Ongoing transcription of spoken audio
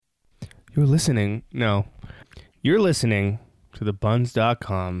You're listening to the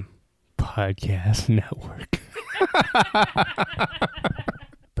Buns.com podcast network.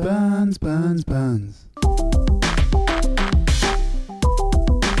 Buns, buns, buns.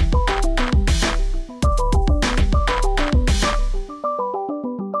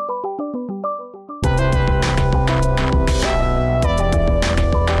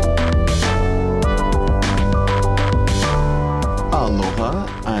 Aloha,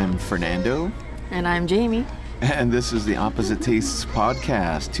 I'm Fernando. And I'm Jamie. And this is the Opposite Tastes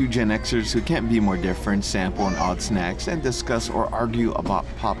podcast. Two Gen Xers who can't be more different sample and odd snacks and discuss or argue about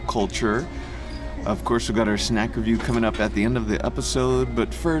pop culture. Of course, we've got our snack review coming up at the end of the episode,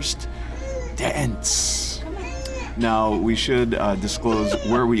 but first, dance. Now, we should disclose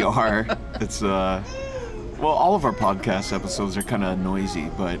where we are. It's, well, all of our podcast episodes are kind of noisy,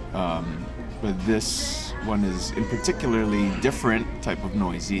 but this one is in particularly different type of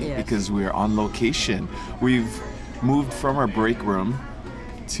noisy because we're on location. We've moved from our break room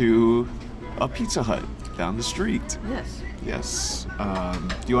to a Pizza Hut down the street. Yes.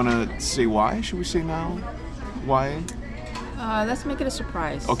 Do you want to say why? Should we say now? Why? Let's make it a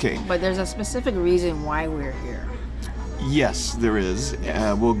surprise. Okay. But there's a specific reason why we're here. Yes, there is.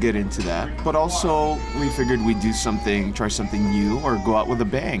 We'll get into that. But also, we figured we'd do something, try something new, or go out with a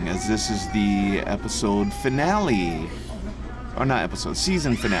bang, as this is the episode finale. Or not episode,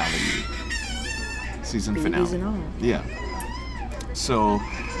 season finale. Season finale. Babies and all. Yeah. So,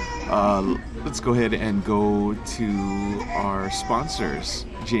 let's go ahead and go to our sponsors.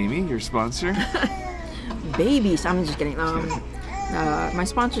 Jamie, your sponsor? Babies. I'm just kidding. My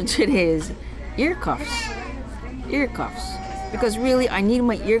sponsor today is ear cuffs. Ear cuffs. Because really, I need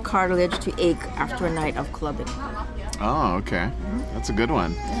my ear cartilage to ache after a night of clubbing. Oh, okay. That's a good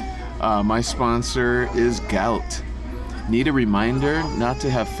one. My sponsor is Gout. Need a reminder not to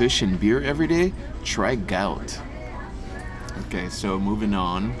have fish and beer every day? Try Gout. Okay, so moving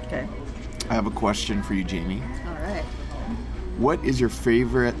on. Okay. I have a question for you, Jamie. All right. What is your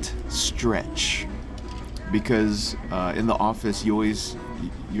favorite stretch? Because in the office,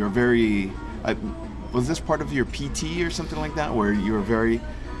 you're very... was this part of your PT or something like that, where you're very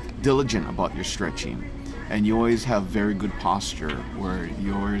diligent about your stretching, and you always have very good posture, where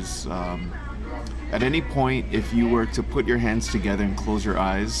yours, at any point, if you were to put your hands together and close your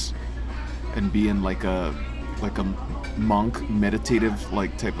eyes and be in like a monk meditative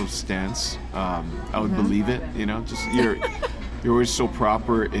like type of stance, I would believe it, just you're always so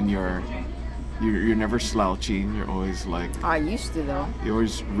proper in you're never slouching, you're always like, I used to though. You're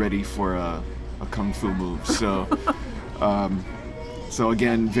always ready for a kung fu move. So so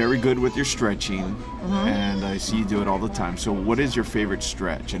again, very good with your stretching, and I see you do it all the time. So what is your favorite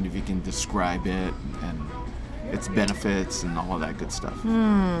stretch, and if you can describe it and its benefits and all of that good stuff?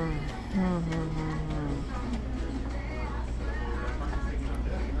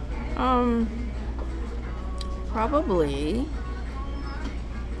 Probably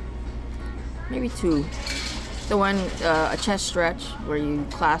maybe two. The one, a chest stretch, where you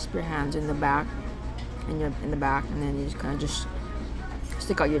clasp your hands in the back, and you're in the back, and then you just kind of just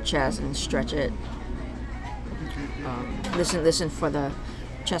stick out your chest and stretch it. Listen for the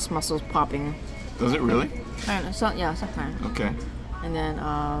chest muscles popping. Does it really? Sometimes. Okay. And then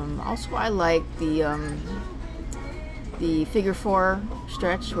also I like the figure four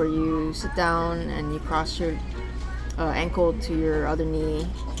stretch, where you sit down and you cross your ankle to your other knee,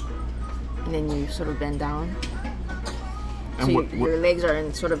 and then you sort of bend down. And so your legs are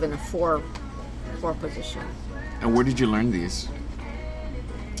in sort of in a four position. And where did you learn these?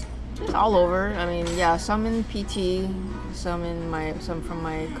 Just all over. I mean, some in PT, some from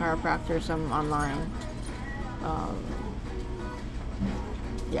my chiropractor, some online.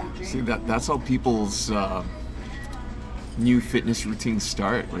 See, that's how people's new fitness routines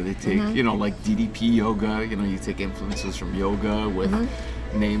start, where they take, like DDP yoga, you take influences from yoga with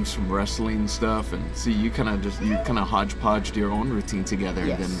names from wrestling and stuff, and see, you kind of hodgepodged your own routine together.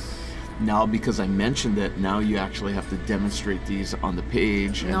 Yes. And then now, because I mentioned it, now you actually have to demonstrate these on the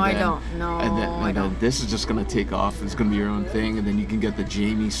page. I don't. And then this is just going to take off. It's going to be your own thing, and then you can get the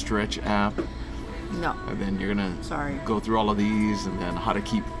Jamie Stretch app. No. And then you're going to go through all of these, and then how to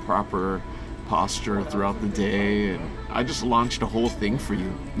keep proper posture throughout the day. And I just launched a whole thing for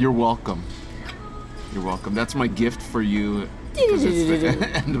you. You're welcome. You're welcome. That's my gift for you, because it's the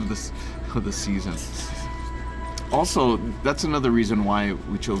end of the season. Also, that's another reason why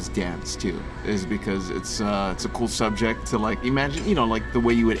we chose dance too, is because it's a cool subject to imagine, like the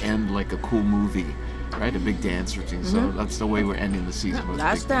way you would end like a cool movie, right? A big dance routine. So that's the way we're ending the season.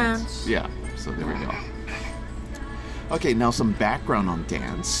 Last dance. Yeah. So there we go. Okay, now some background on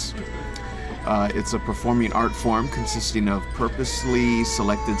dance. It's a performing art form consisting of purposely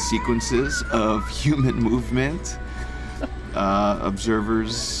selected sequences of human movement.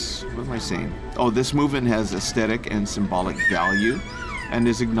 Observers, what am I saying? Oh, this movement has aesthetic and symbolic value and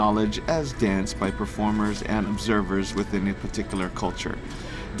is acknowledged as dance by performers and observers within a particular culture.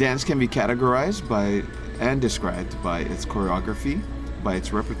 Dance can be categorized by and described by its choreography, by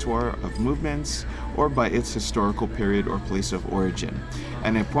its repertoire of movements, or by its historical period or place of origin.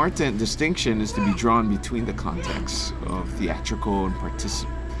 An important distinction is to be drawn between the contexts of theatrical and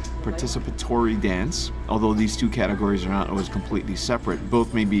participatory dance. Although these two categories are not always completely separate,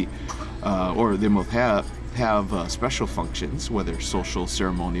 both may be, or they both have special functions, whether social,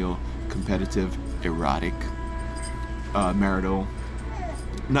 ceremonial, competitive, erotic, martial,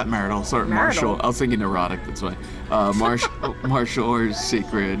 martial. I was thinking erotic, that's why. Martial or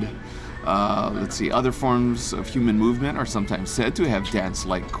sacred. Let's see. Other forms of human movement are sometimes said to have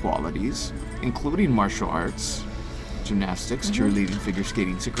dance-like qualities, including martial arts, gymnastics, cheerleading, figure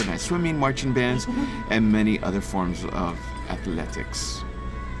skating, synchronized swimming, marching bands, and many other forms of athletics.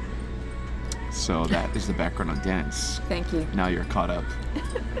 So that is the background on dance. Thank you. Now you're caught up.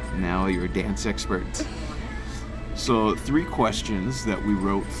 Now you're a dance expert. So 3 questions that we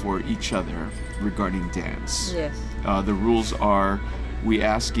wrote for each other regarding dance. Yes. The rules are we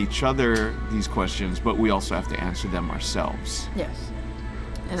ask each other these questions, but we also have to answer them ourselves. Yes.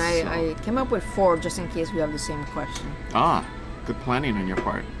 And I came up with 4 just in case we have the same question. Ah, good planning on your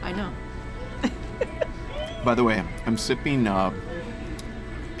part. I know. By the way, I'm sipping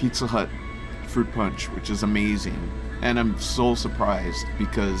Pizza Hut fruit punch, which is amazing. And I'm so surprised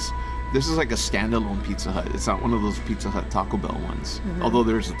because this is like a standalone Pizza Hut. It's not one of those Pizza Hut Taco Bell ones. Although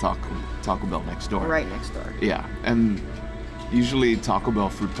there's a Taco Bell next door. Right next door. Yeah, and usually Taco Bell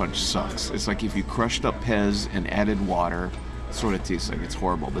fruit punch sucks. It's like if you crushed up Pez and added water, it sort of tastes like it's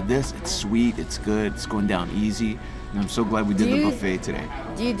horrible. But this, it's sweet, it's good, it's going down easy. And I'm so glad we did the buffet today.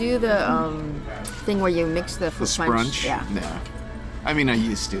 Do you do the thing where you mix the fruit The punch? scrunch? Yeah. I mean, I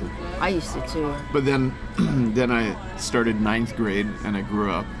used to. I used to too. But then I started 9th grade and I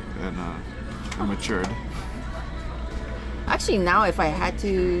grew up and I matured. Actually, now if I had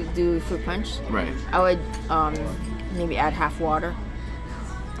to do fruit punch, Right. I would maybe add half water.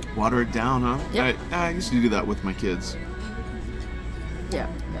 Water it down, huh? Yep. I used to do that with my kids. Yeah.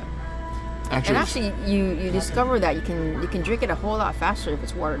 Actually, And actually, you discover that you can drink it a whole lot faster if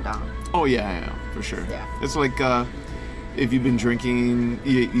it's watered down. oh yeah, for sure. Yeah. It's like if you've been drinking,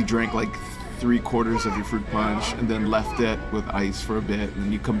 you drank like 3/4 of your fruit punch and then left it with ice for a bit, and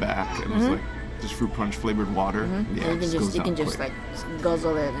then you come back and it's like just fruit punch flavored water. Yeah, And you can just quick. like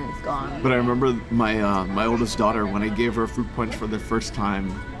guzzle it and it's gone. But I remember my oldest daughter, when I gave her a fruit punch for the first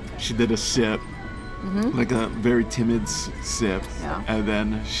time, she did a sip, like a very timid sip, Yeah. and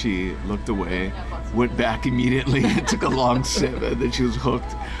then she looked away, went back immediately, and took a long sip, and then she was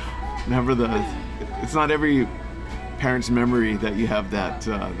hooked. Remember it's not every parent's memory that you have that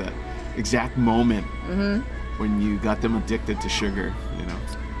exact moment when you got them addicted to sugar, you know.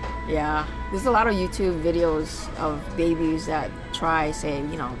 Yeah, there's a lot of YouTube videos of babies that try, say,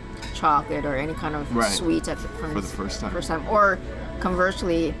 chocolate or any kind of Right. sweets for the first time. Or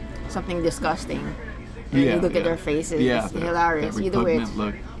conversely, something disgusting. And you look at their faces. Yeah, It's hilarious. that Either way, repugnant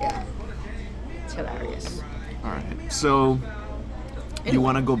look. yeah, it's hilarious. All right. So, you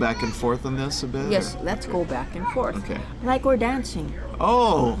want to go back and forth on this a bit? Yes, or- let's go back and forth. Okay. Like we're dancing.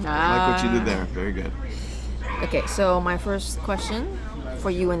 Oh, I like what you did there. Very good. Okay, so my first question for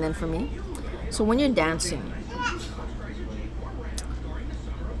you and then for me. So when you're dancing,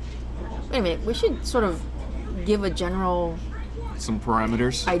 wait a minute, we should sort of give a general Some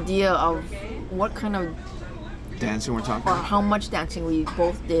parameters. idea of what kind of Dancing we're talking or about? how much dancing we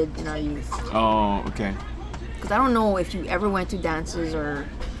both did in our youth. Oh, okay. Because I don't know if you ever went to dances or,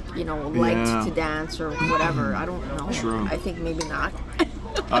 liked Yeah. to dance or whatever. I don't know. True. I think maybe not.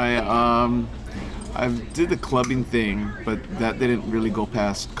 I did the clubbing thing, but that didn't really go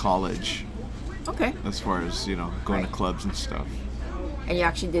past college Okay. as far as, going to Right. clubs and stuff. And you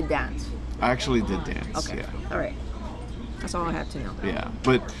actually did dance. I actually did dance, Okay. yeah. All right. That's all I had to know. Yeah,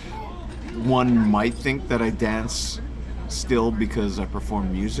 but one might think that I dance still because I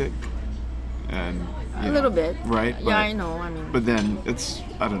perform music, and A little bit. right? Yeah, I know. I mean, But then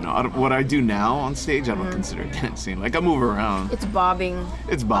I don't know. What I do now on stage, I don't Mm-hmm. consider dancing. Like I move around. it's bobbing.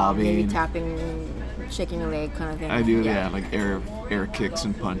 It's bobbing. Maybe tapping, shaking your leg kind of thing. I do, yeah, like air kicks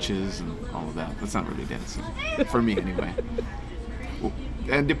and punches and all of that. That's not really dancing for me, anyway.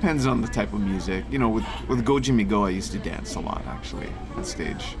 And it depends on the type of music. With Go Jimmy Go, I used to dance a lot actually on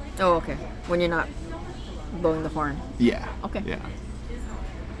stage. Oh, okay. When you're not blowing the horn. Yeah. Okay. Yeah.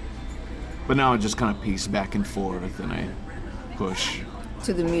 But now I just kind of pace back and forth and I push.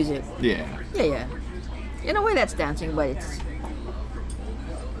 To the music. Yeah. Yeah. In a way, that's dancing, but it's.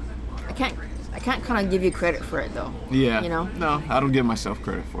 I can't kind of give you credit for it though. Yeah. You know. No, I don't give myself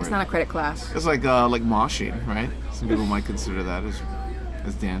credit for It's it. not a credit class. It's like moshing, right? Some people might consider that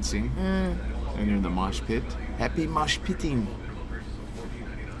as dancing. And you're in the mosh pit. Happy mosh pitting.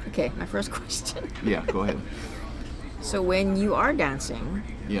 Okay, my first question. Yeah, go ahead. So when you are dancing,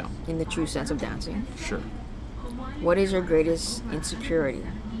 Yeah, in the true sense of dancing, sure. what is your greatest insecurity?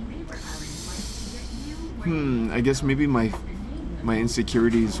 I guess maybe my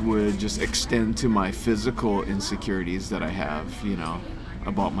insecurities would just extend to my physical insecurities that I have,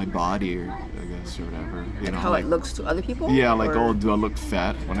 about my body or I guess or whatever. How it looks to other people? Yeah, like, Or- do I look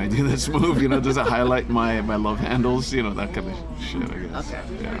fat when I do this move? Does it highlight my love handles? That kind of shit, I guess. Okay.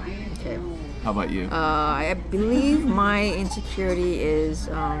 Yeah. Okay. How about you? I believe my insecurity is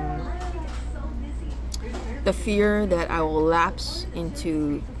the fear that I will lapse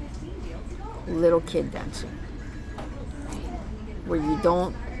into little kid dancing, where you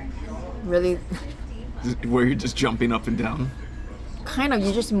don't really, Where you're just jumping up and down? kind of,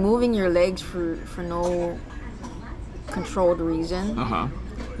 you're just moving your legs for no controlled reason. Uh-huh.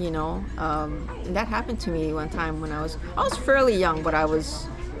 And that happened to me one time when I was fairly young, but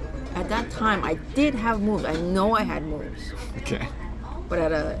at that time I did have moves. I know I had moves, Okay. but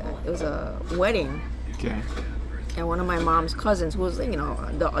it was a wedding, Okay. and one of my mom's cousins, who was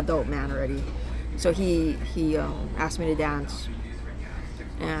the adult man already, so he asked me to dance,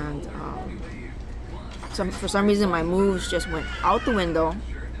 and for some reason my moves just went out the window,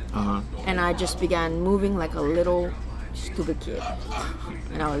 Uh-huh. and I just began moving like a little stupid kid,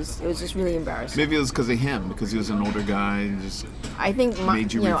 and it was just really embarrassing. Maybe it was because of him, because he was an older guy and just, I think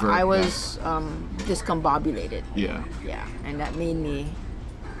Made you revert I was discombobulated. yeah, Yeah, and that made me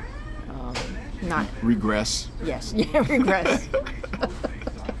not. regress. Yes, yeah, regress.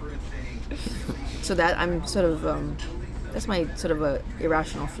 So that I'm sort of that's my sort of a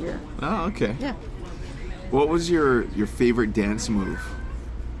irrational fear. Oh, okay. Yeah. What was your favorite dance move?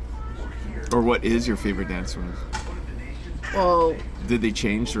 Or what is your favorite dance move? Well, Did they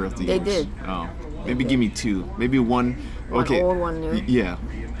change throughout the They years? did. Oh, maybe give me two. Maybe one. one Okay. old, one new. Yeah.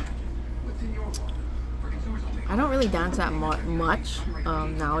 I don't really dance that much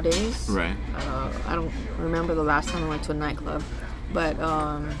nowadays. Right. I don't remember the last time I went to a nightclub, but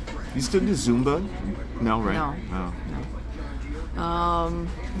You still do Zumba? No, right? No. Oh.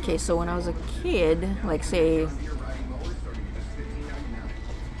 okay, so when I was a kid, like say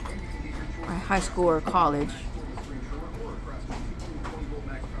high school or college,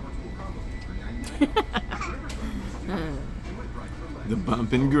 The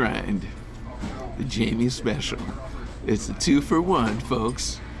bump and grind. The Jamie special. It's a 2-for-1,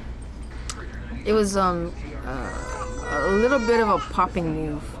 folks. it was a little bit of a popping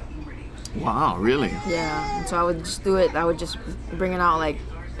move. Wow, really? Yeah, and so I would just do it. I would just bring it out like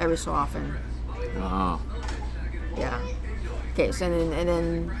every so often. Wow. Yeah. Okay, so and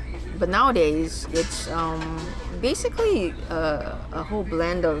then, but nowadays it's basically a whole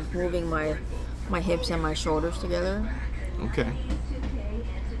blend of moving my hips and my shoulders together. Okay.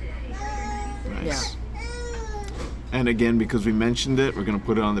 Nice. Yeah. And again, because we mentioned it, we're going to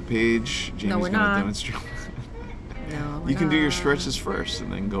put it on the page. Jamie's we're going to not. demonstrate. No. You can do your stretches first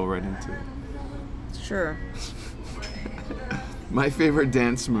and then go right into it. Sure. My favorite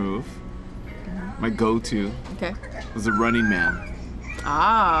dance move, my go-to, Okay. was the Running Man.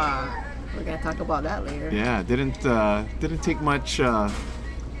 Ah, we're gonna talk about that later. Yeah, didn't take much. Well,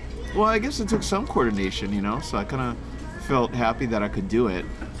 I guess it took some coordination, So I kind of felt happy that I could do it.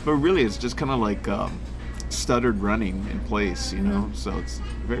 But really, it's just kind of like stuttered running in place, So it's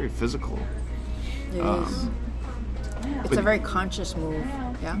very physical. It is. It's but- a very conscious move.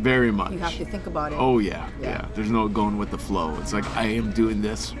 Yeah. Very much. You have to think about it. Oh yeah, Yeah. yeah. There's no going with the flow. It's like I am doing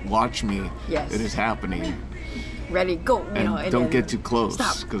this. Watch me. Yes. It is happening. Ready, go. And and don't then get too close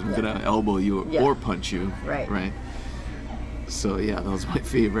stop. because I'm Yeah. gonna elbow you Yeah. or punch you. Right. Right. So yeah, that was my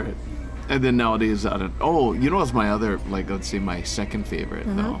favorite. And then nowadays, I don't. Oh, what's my other? Like, let's say my second favorite.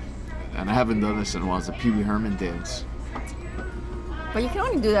 Mm-hmm. No, and I haven't done this in a while. It's the Pee Wee Herman dance. But you can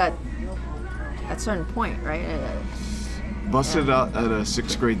only do that at a certain point, right? Busted out at a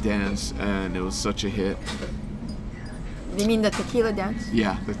 6th grade dance, and it was such a hit. You mean the tequila dance?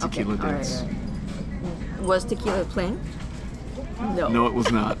 Yeah, the tequila Okay, all right, dance. all right. Was tequila playing? No. No, it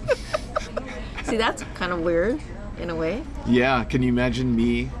was not. See, that's kind of weird in a way. Yeah, can you imagine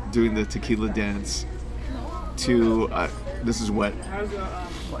me doing the tequila dance to, this is what,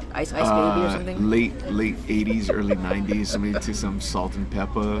 Ice Baby or something. Late 80s, early 90s. Maybe to some Salt and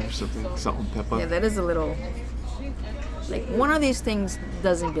Pepper or something. Salt and Pepper. Yeah, that is a little. Like one of these things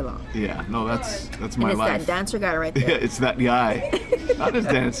doesn't belong. Yeah, no, that's And my it's life. that dancer guy right Yeah, there. it's that guy. Not his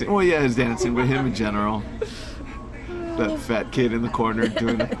dancing. Well, yeah, his dancing, but him in general. That fat kid in the corner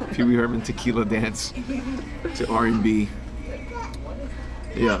doing the Pee Wee Herman tequila dance to R&B.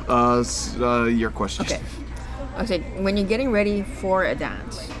 Yeah, your question. Okay. Okay, when you're getting ready for a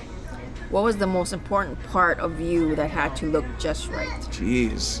dance, what was the most important part of you that had to look just right?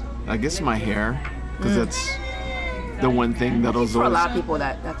 Jeez. I guess my hair, because that's the one thing that'll For a always... lot of people,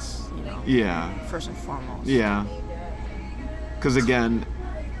 that's, you know, Yeah, first and foremost. yeah. Because again,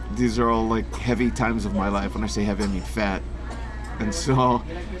 these are all like heavy times of my life. When I say heavy, I mean fat. And so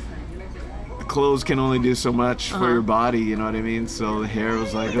the clothes can only do so much for your body, you know what I mean? So the hair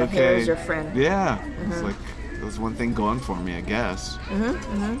was like, The okay. hair is your friend. Yeah. It's like, there was one thing going for me, I guess.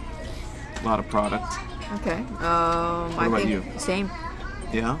 A lot of product. Okay. What I about think you? same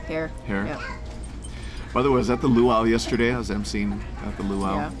Yeah? hair. Hair. Yeah. By the way, I was at the Luau yesterday. I was emceeing at the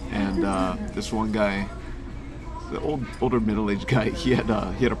Luau. Yeah. And this one guy, the older middle-aged guy, he had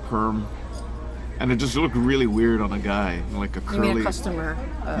a perm. And it just looked really weird on a guy. Like a You curly... mean a customer?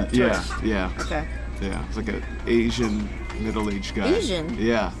 Yeah, Tourist. yeah. Okay. Yeah, it's like an Asian middle-aged guy. Asian?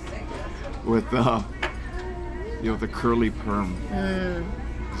 Yeah, with the curly perm.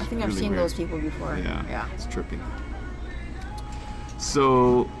 I think I've really seen weird. those people before. Yeah, Yeah. it's trippy.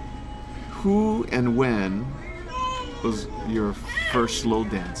 So, who and when was your first slow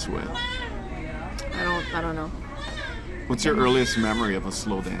dance with? I don't know. What's your earliest memory of a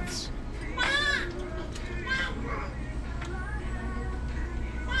slow dance?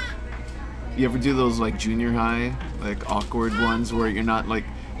 You ever do those like junior high, like awkward ones where you're not like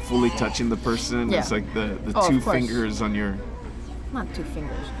fully touching the person? Yeah. It's like the Oh, of two course. fingers on your... Not 2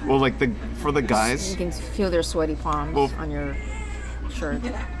 fingers. Well, like for the guys... You can feel their sweaty palms Well- on your shirt.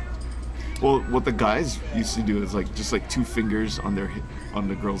 Well, what the guys used to do is like just like 2 fingers on on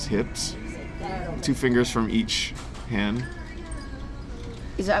the girl's hips, 2 fingers from each hand.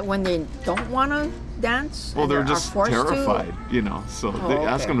 Is that when they don't want to dance? Well, and they're are just forced terrified, you know. So they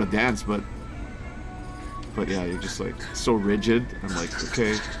ask okay. them to dance, but yeah, you're just like so rigid. I'm like,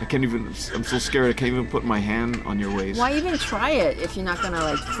 okay, I can't even. I'm so scared. I can't even put my hand on your waist. Why even try it if you're not gonna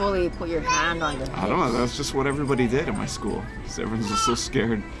like fully put your hand on your I don't know. That's just what everybody did in my school. 'Cause everyone's just so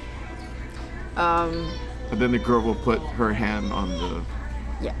scared. And then the girl will put her hand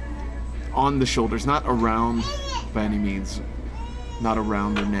Yeah. on the shoulders, not around by any means, not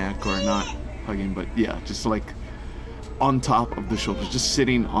around the neck or not hugging, but yeah, just like on top of the shoulders, just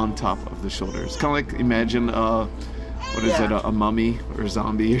sitting on top of the shoulders. Kind of like imagine what is Yeah. it, a mummy or a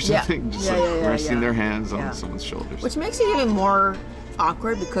zombie or Yeah. something, just Yeah, like yeah, yeah, resting yeah. their hands on Yeah. someone's shoulders. Which makes it even more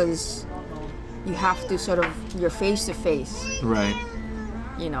awkward because you have to sort of you're face to face. Right.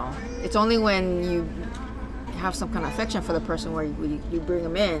 You know, it's only when you have some kind of affection for the person where you bring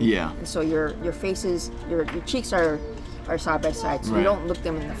them in. Yeah. And so your faces, your cheeks are side by side, so Right. you don't look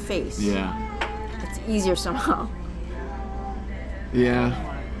them in the face. Yeah. It's easier somehow. Yeah.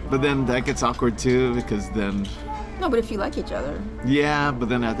 But then that gets awkward too because then, No, but if you like each other, yeah, but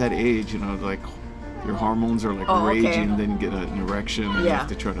then at that age, you know, like your hormones are like Oh, okay. raging, then you get an erection and you Yeah. have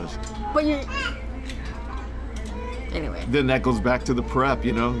to try to... but you. Anyway, Then that goes back to the prep,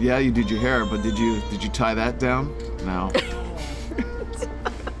 you know? Yeah, you did your hair, but did you tie that down? No.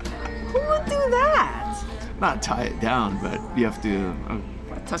 who would do that? Not tie it down, but you have to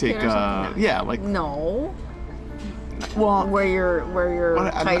Tuck take it or something? yeah, like No. Well, wear your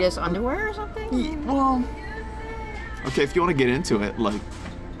Well, I'm tightest not- underwear or something. well, okay, if you want to get into it, like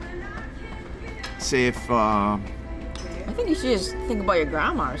say if I think you should just think about your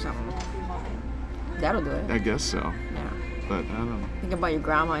grandma or something. That'll do it. I guess so, Yeah. but I don't know. Think about your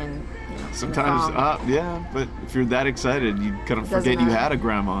grandma and you know, Sometimes in the thong. yeah, but if you're that excited, you kind of It doesn't forget you matter. had a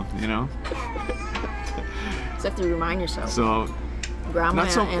grandma, you know? Just have to remind yourself. So Grandma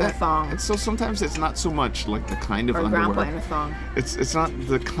not so in a thong. and so sometimes it's not so much like the kind of Or underwear. grandpa in a thong. It's not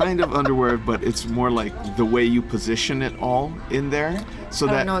the kind of underwear, but it's more like the way you position it all in there, so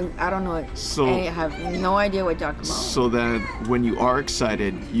I that don't know it. So- I have no idea what you're talking about. so that when you are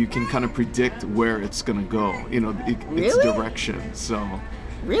excited, you can kind of predict where it's gonna go. You know, its Really? direction. So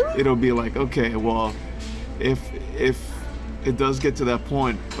Really? it'll be like, okay, well, if it does get to that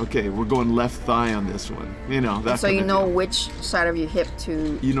point, okay, we're going left thigh on this one. You know, that So kind you of know deal. which side of your hip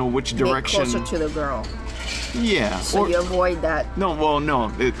to You know which make direction. closer to the girl. Yeah. So or- you avoid that. No, well,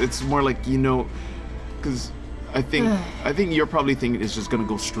 no. It's more like, you know, because I think you're probably thinking it's just gonna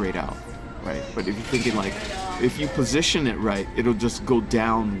go straight out. right? But if you're thinking like, if you position it right, it'll just go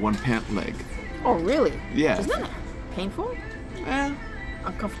down one pant leg. Oh, really? Yeah. Isn't that painful?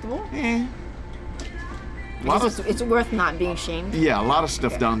 Uncomfortable? A lot Because of, it's worth not being shamed. yeah, a lot of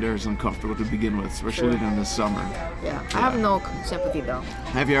stuff down there is uncomfortable to begin with, especially Sure. in the summer. Yeah. I have no sympathy though.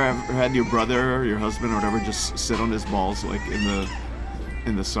 Have you ever had your brother or your husband or whatever just sit on his balls like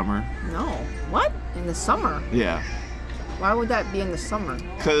in the summer? No. What? In the summer? Yeah, Why would that be in the summer?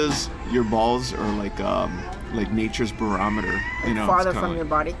 because your balls are like nature's barometer. You know, it's Farther kinda from like- your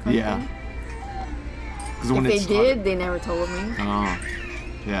body? kind of Yeah. thing? Because If they did, they never told me. Oh,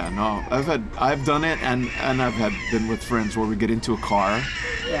 yeah, no. I've done it, and I've been with friends where we get into a car,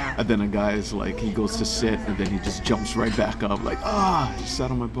 Yeah. and then a guy is like, he goes to sit, and then he just jumps right back up, like, just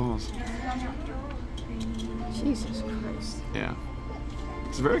sat on my balls. Jesus Christ. Yeah,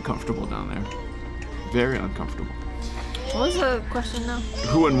 it's very comfortable down there. Very uncomfortable. What was the question now?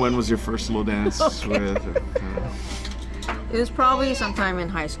 Who and when was your first little dance with? It was probably sometime in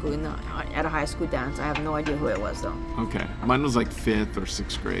high school, at a high school dance. I have no idea who it was though. Okay, mine was like 5th or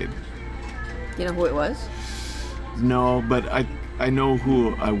 6th grade. Do you know who it was? No, but I know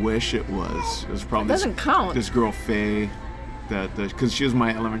who I wish it was. It was probably It doesn't count. This girl Faye, because she was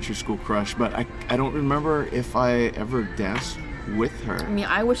my elementary school crush. But I don't remember if I ever danced with her. I mean,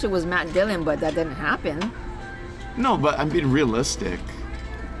 I wish it was Matt Dillon, but that didn't happen. No, but I'm being realistic.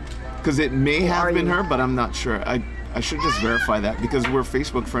 Because it may are have been you? her, but I'm not sure. I should just verify that because we're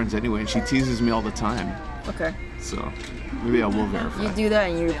Facebook friends anyway, and she teases me all the time. Okay. So maybe I will verify. You do that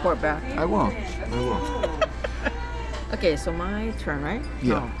and you report back. I will. Okay, so my turn, right?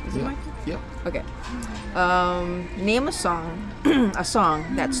 Yeah. No, is it my turn? Yeah. Okay. Name a song, a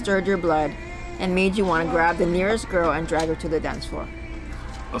song that stirred your blood and made you want to grab the nearest girl and drag her to the dance floor.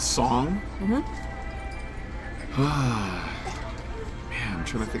 A song? Mm-hmm. Man, I'm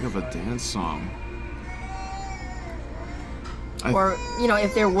trying to think of a dance song. Or,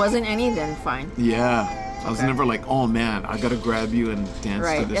 if there wasn't any, then fine. Yeah. I was Okay. never like, oh man, I gotta grab you and dance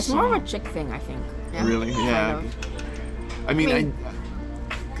Right. to this It's song. more of a chick thing, I think. Yeah? Really? Yeah. Kind of. I mean, I mean-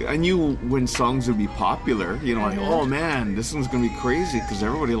 I knew when songs would be popular, like, Mhm. oh man, this one's gonna be crazy because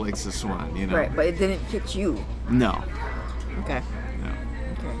everybody likes this one, Right, but it didn't hit you. No. Okay. No.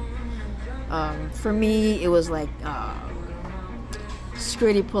 Okay. For me, it was like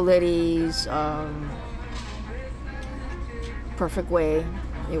Scritti Politti's Perfect Way.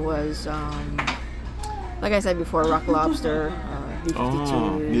 It was, like I said before, Rock Lobster, B-52s.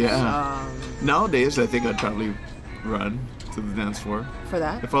 Oh, yeah. Nowadays, I think I'd probably run to the dance floor. For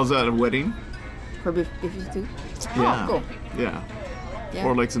that? If I was at a wedding, For B-52? yeah. Oh, cool. Yeah. Yeah.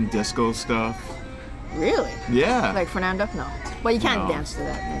 Or like some disco stuff. Really? Yeah. Like Fernando? No. But you can't No. dance to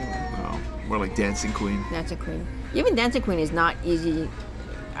that anyway. No. More like Dancing Queen. Dancing Queen. Even Dancing Queen is not easy.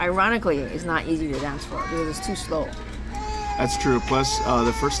 Ironically, it's not easy to dance for because it's too slow. That's true. Plus,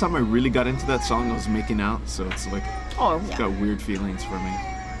 the first time I really got into that song, I was making out, so it's like, Oh, it's yeah. got weird feelings for me.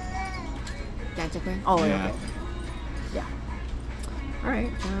 Dancing Queen? Oh, Yeah. okay. Yeah. All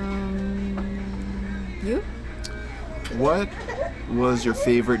right. You? What was your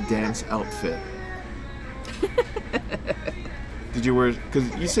favorite dance outfit? Did you wear?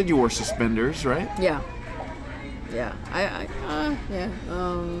 Because you said you wore suspenders, right? Yeah. Yeah. Yeah.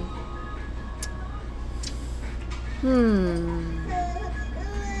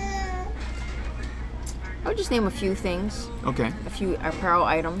 I would just name a few things, Okay. a few apparel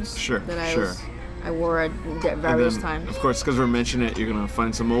items Sure, that sure. I wore at And various then, times. of course, because we're mentioning it, you're gonna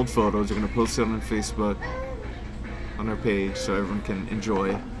find some old photos. You're gonna post it on Facebook, on our page, so everyone can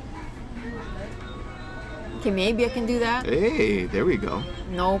enjoy. Okay, maybe I can do that. Hey, there we go.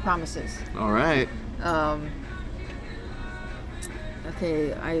 No promises. All right.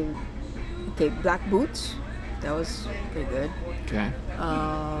 Okay, black boots. That was pretty good. Okay.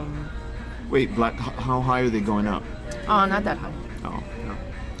 Wait, black. How high are they going up? Oh, not that high. Oh, no.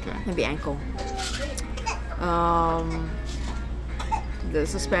 Okay. Maybe ankle. The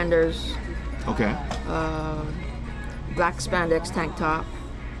suspenders. Okay. Black spandex tank top.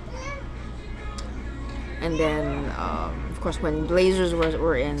 And then, of course, when blazers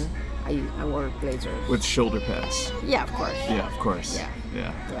were in, I wore blazers. With shoulder pads. Yeah, of course. Yeah, of course. Yeah.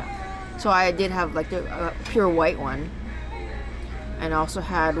 Yeah. Yeah. So I did have like the pure white one, and also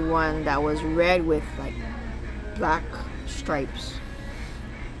had one that was red with like black stripes,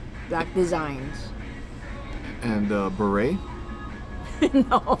 black designs. And beret?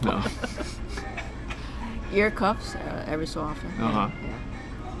 No. No. Ear cuffs every so often. Uh-huh. Yeah.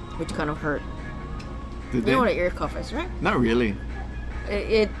 Which kind of hurt. Did You know what an ear cuff is, right? Not really.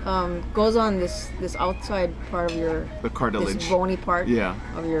 It goes on this outside part of your The cartilage. this bony part Yeah.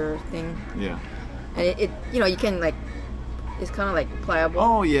 of your thing, Yeah. and it you can like it's kind of like pliable.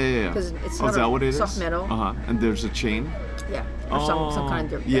 Oh, yeah. Because it's Oh, is that what it is? soft metal. Uh-huh. And there's a chain? Yeah, or some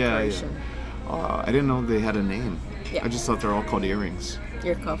kind of yeah, decoration. I didn't know they had a name. Yeah. I just thought they're all called earrings.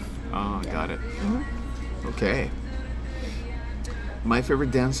 Ear cuff. Oh, got it. Mm-hmm. Okay. My favorite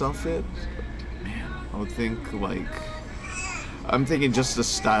dance outfit? Man, I would think I'm thinking just the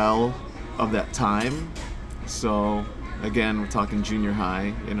style of that time. So, again, we're talking junior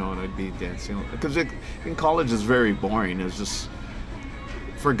high, and I'd be dancing. Because in college it's very boring. It's just,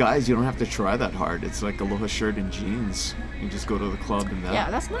 for guys, you don't have to try that hard. It's like aloha shirt and jeans. You just go to the club and that. Yeah,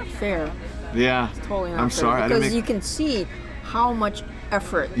 that's not fair. Yeah. Totally not I'm fair. sorry. Because you can see how much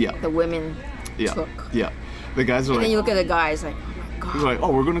effort Yeah. the women took. Yeah. The guys are And like, then you look at the guys like, oh my god. he's like,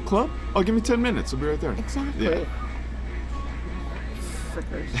 oh, we're going to club? Oh, give me 10 minutes. I'll be right there. Exactly. Yeah.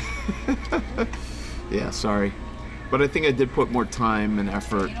 Frickers. Yeah, sorry. But I think I did put more time and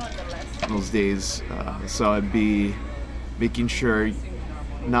effort in those days. So I'd be making sure,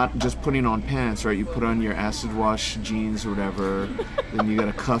 not just putting on pants, right? You put on your acid wash jeans or whatever. Then you got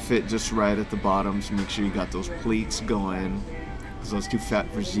to cuff it just right at the bottom to make sure you got those pleats going. Because I was too fat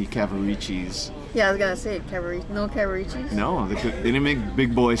for Z Cavaricis. Yeah, I was gonna say no Cavaricis. No, they didn't make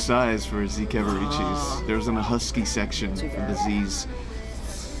big boy size for Z Cavaricis. There wasn't a husky section for the Z's.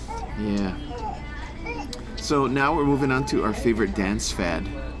 Yeah. So now we're moving on to our favorite dance fad.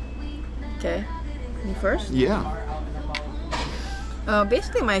 Okay. Me first? Yeah.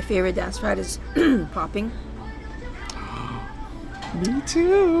 Basically, my favorite dance fad is popping. Me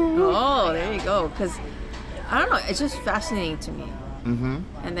too. Oh, there you go. Because I don't know, it's just fascinating to me. Mm-hmm.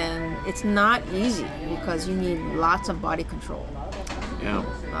 And then it's not easy because you need lots of body control. Yeah.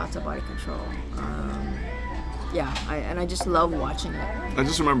 Lots of body control. I just love watching it. I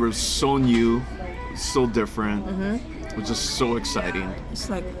just remember it was so new, so different. Mm-hmm. It was just so exciting. It's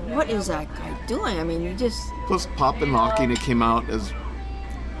like, what is that guy doing? I mean, you just Plus, pop and locking, it came out as,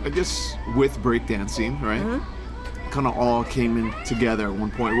 I guess, with breakdancing, right? Mm-hmm. Kind of all came in together at one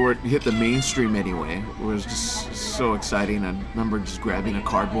point, where it hit the mainstream anyway. It was just so exciting. I remember just grabbing a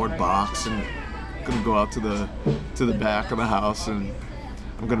cardboard box and gonna go out to the back of the house and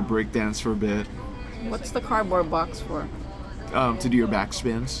I'm gonna break dance for a bit. what's the cardboard box for? To do your back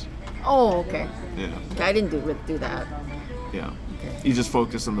spins. Oh, okay. Yeah, Okay, I didn't do that. yeah. Okay. You just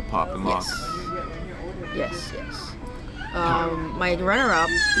focus on the pop and lock. Yes. My runner-up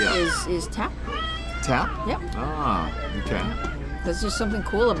Yeah. is tap. Tap? Yep. Ah, okay. There's just something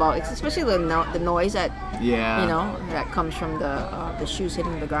cool about it, especially the noise that Yeah. that comes from the shoes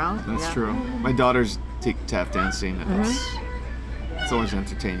hitting the ground. That's Yeah. true. My daughters take tap dancing, and it's always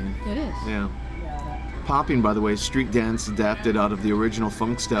entertaining. It is. Yeah. Popping, by the way, is street dance adapted out of the original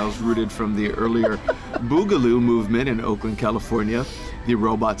funk styles rooted from the earlier Boogaloo movement in Oakland, California, the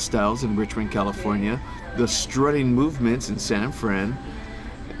robot styles in Richmond, California, the strutting movements in San Fran,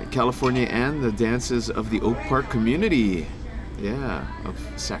 California, and the dances of the Oak Park community. Yeah, of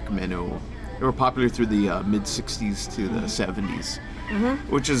Sacramento. They were popular through the mid-60s to the 70s,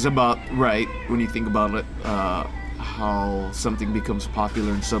 which is about right when you think about it, how something becomes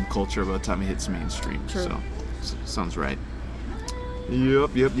popular in subculture by the time it hits mainstream. True. So, sounds right.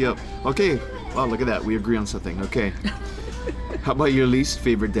 Yep. Okay, wow, look at that. We agree on something. Okay. How about your least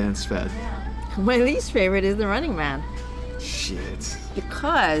favorite dance fad? My least favorite is the Running Man Shit.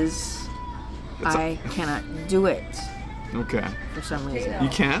 because It's a- I cannot do it Okay. for some reason. You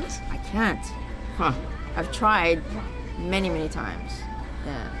can't? I can't. Huh. I've tried many times.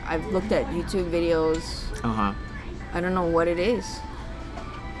 Yeah, I've looked at YouTube videos. Uh-huh. I don't know what it is.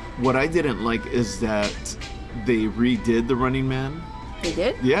 What I didn't like is that they redid the Running Man. They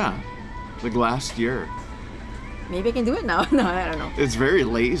did? Yeah. Like last year. Maybe I can do it now. No, I don't know. It's very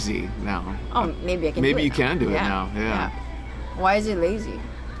lazy now. Oh, maybe I can. Maybe do it you now. can do it now, yeah. Why is it lazy?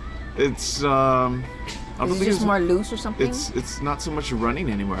 It's I don't Is it think just more loose or something? it's not so much running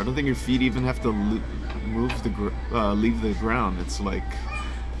anymore. I don't think your feet even have to leave the ground. It's like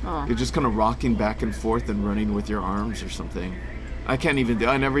Oh. you're just kind of rocking back and forth and running with your arms or something. I can't even do.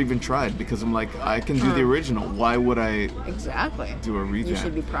 I never even tried because I'm like, I can do the original. Why would I Exactly. do a revamp? You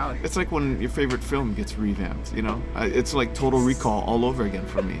should be proud. It's like when your favorite film gets revamped. You know, it's like Total Recall all over again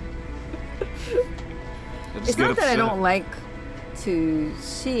for me. I just It's get not that I upset. don't like to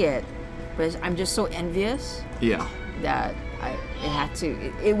see it, but I'm just so envious Yeah. that it had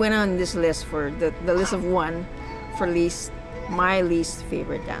to. It went on this list for the list of one for my least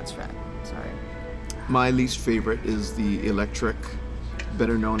favorite dance fad. Sorry. My least favorite is the electric,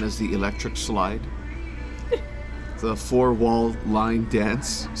 better known as the electric slide. the 4-wall line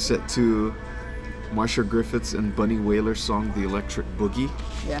dance set to Marcia Griffiths and Bunny Wailer's song The Electric Boogie.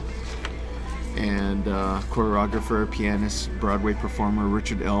 Yeah. And choreographer, pianist, Broadway performer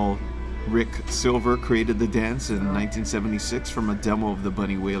Rick Silver created the dance in 1976 from a demo of the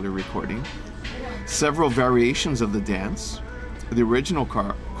Bunny Wailer recording. Several variations of the dance. The original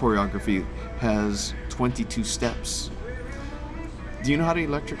choreography has 22 steps. Do you know how to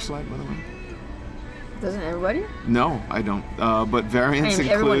electric slide, by the way? Doesn't everybody? No, I don't. But variants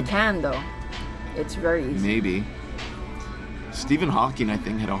include... everyone can, though. It's very easy. Maybe. Stephen Hawking, I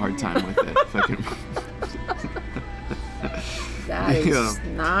think, had a hard time with it. If I can... That is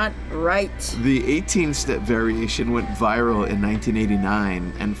not right. The 18-step variation went viral in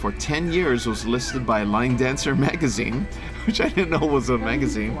 1989 and for 10 years was listed by Line Dancer magazine, which I didn't know was a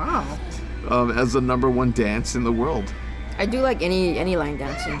magazine, Wow. As the #1 dance in the world. I do like any line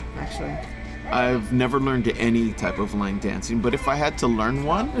dancing, actually. I've never learned any type of line dancing, but if I had to learn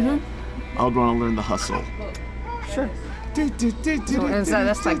one, I would want to learn the hustle. Sure. So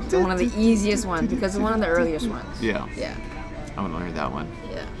that's like one of the easiest ones because it's one of the earliest ones. Yeah. Yeah. I want to learn that one.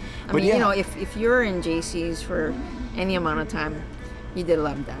 Yeah. I But mean, yeah. you know, if you're in JC's for any amount of time, you did a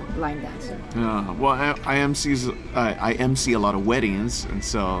lot of line dancing. Well, I MC a lot of weddings, and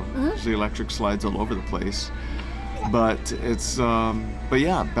so there's the electric slides all over the place. But it's, but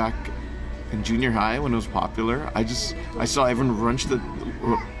yeah, back in junior high when it was popular, I saw everyone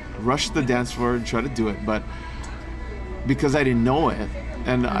rush the dance floor and try to do it, but because I didn't know it,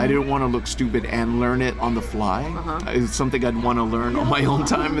 and I didn't want to look stupid and learn it on the fly, it's something I'd want to learn on my own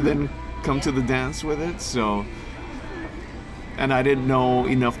time and then come to the dance with it, so... And I didn't know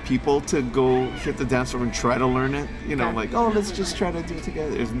enough people to go hit the dance floor and try to learn it. You know, like, oh, let's just try to do it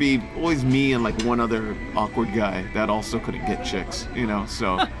together. It'd be always me and like one other awkward guy that also couldn't get chicks, you know,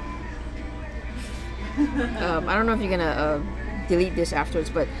 so... I don't know if you're gonna delete this afterwards,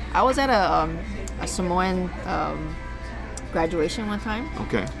 but I was at a Samoan graduation one time,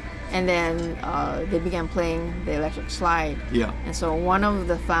 Okay. and then they began playing the electric slide. Yeah. And so one of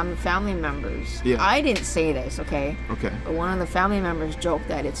the family members, Yeah. I didn't say this, okay? Okay. But one of the family members joked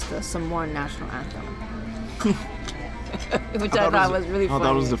that it's the Samoan national anthem. Which I thought was really funny. Oh,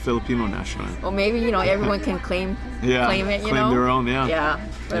 that was the Filipino national anthem. Well, maybe, you know, everyone can claim Yeah, it, you claim know? their own, yeah. Yeah,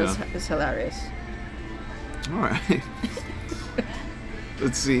 but Yeah. It's hilarious. All right.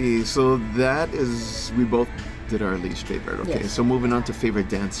 Let's see. So that is, we both did our least favorite. Okay. Yes. So moving on to favorite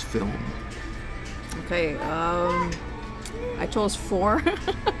dance film. Okay, I chose 4.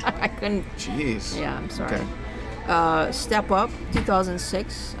 I couldn't. Jeez. Yeah, I'm sorry. Okay. Step Up,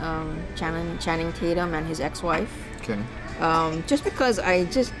 2006. Channing Tatum and his ex-wife. Okay. Just because I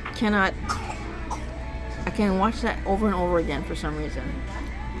just cannot. I can watch that over and over again for some reason.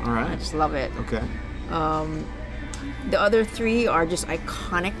 All I right. just love it. Okay. The other 3 are just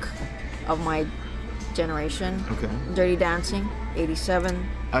iconic of my generation. Okay. Dirty Dancing, 87.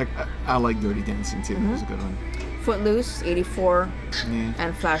 I like Dirty Dancing too. That was a good one. Footloose, 84. Yeah.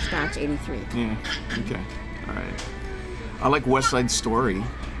 And Flashdance, 83. Yeah. Okay. All right. I like West Side Story.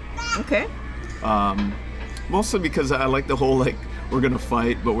 Okay. Mostly because I like the whole like we're gonna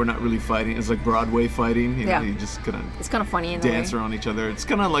fight, but we're not really fighting. It's like Broadway fighting. You know, Yeah. you just kind of It's kind of funny in a dance way. around each other. It's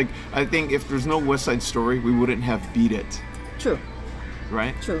kind of like, I think if there's no West Side Story, we wouldn't have Beat It, True,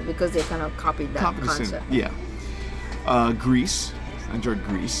 right? true, because they kind of copied that concept. Yeah. Grease. I enjoyed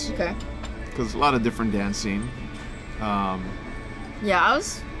Grease Okay. because a lot of different dancing. Yeah, I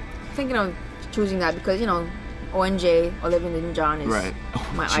was thinking of choosing that because, you know, ONJ, Olivia Newton-John, is Right.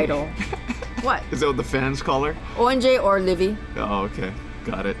 my ONJ. idol. What? Is that what the fans call her? ONJ or Livy? Oh, okay,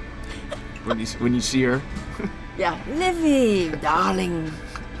 got it. When you see her, Yeah, Livy, darling.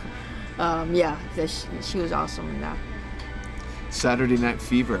 Yeah, she was awesome in that. Saturday Night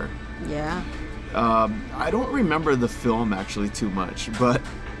Fever. Yeah. I don't remember the film actually too much, but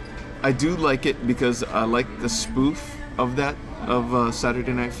I do like it because I like the spoof of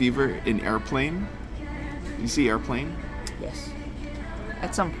Saturday Night Fever in Airplane. You see Airplane? Yes.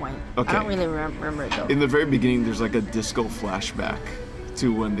 At some point. Okay. I don't really remember it though. In the very beginning, there's like a disco flashback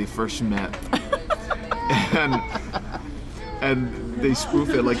to when they first met, and they spoof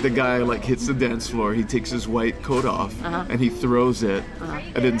it. Like the guy like hits the dance floor, he takes his white coat off, and he throws it,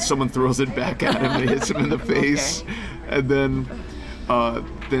 and then someone throws it back at him and hits him in the face, and then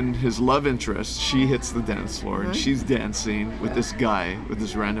his love interest, she hits the dance floor and she's dancing with this guy, with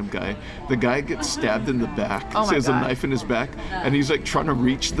this random guy. The guy gets stabbed in the back. Oh So my he has a God. knife in his back, and he's like trying to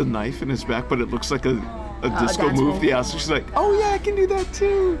reach the knife in his back, but it looks like a disco dance move. move. Yeah, so she's like, oh yeah, I can do that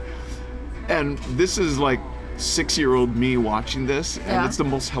too. And this is like 6-year-old me watching this, and Yeah. it's the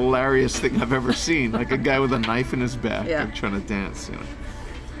most hilarious thing I've ever seen. Like a guy with a knife in his back, Yeah. like trying to dance. You know.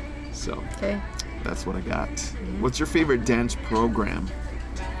 So Okay. that's what I got. What's your favorite dance program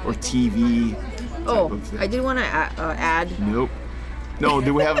or TV? Oh, of thing? I did want to add. Nope. No,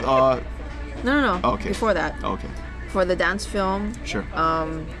 do we have? No. Okay. Before that, Okay, for the dance film, sure.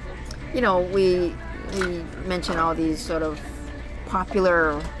 you know, we mentioned all these sort of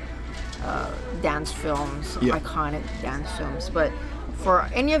popular dance films, Yeah. iconic dance films. But for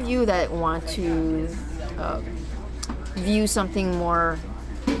any of you that want to view something more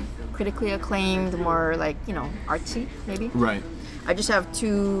critically acclaimed, more like, you know, artsy, maybe, Right. I just have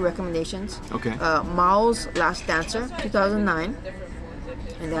 2 recommendations. Okay. Mao's Last Dancer, 2009,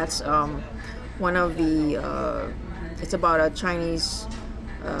 and that's one of the. It's about a Chinese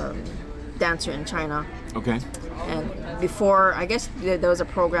dancer in China, Okay. and before, I guess there was a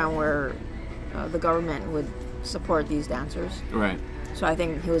program where the government would support these dancers. Right. So I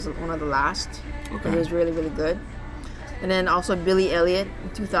think he was one of the last. Okay. He was really, really good. And then also Billy Elliot in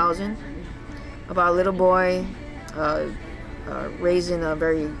 2000, about a little boy raised in a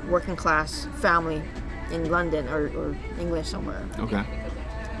very working class family in London or England somewhere. Okay.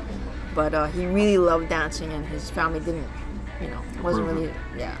 But he really loved dancing, and his family didn't, you know, wasn't Approve really,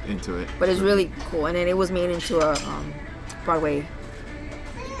 yeah. Into it. But it's really cool. And then it was made into a Broadway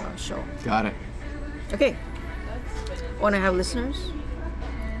show. Got it. Okay. Want to have listeners?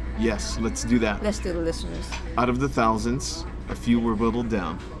 Yes, let's do that. Let's do the listeners. Out of the thousands, a few were whittled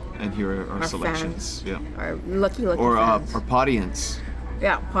down, and here are our Our selections. Yeah. Our lucky Or fans. our audience.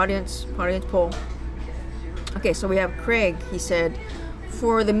 Yeah, audience poll. Okay, so we have Craig. He said,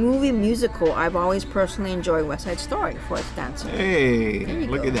 for the movie musical, I've always personally enjoyed West Side Story for its dancing. Hey, There you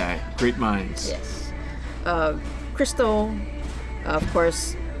look go. at that. Great minds. Yes. Crystal, of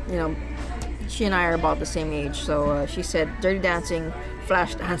course, you know, she and I are about the same age, so she said Dirty Dancing,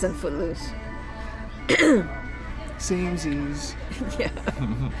 Flashdance, and Footloose. Samesies.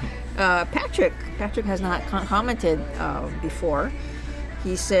 Patrick has not commented before.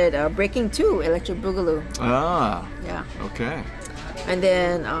 He said Breaking 2, Electric Boogaloo. Ah, Yeah. okay. And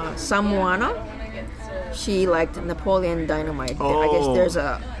then Samoana, she liked Napoleon Dynamite. I guess Oh.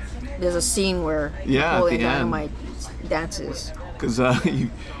 there's a scene where Yeah, at Napoleon the end. Dynamite dances. Because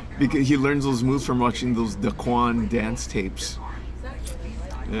because he learns those moves from watching those Daquan dance tapes.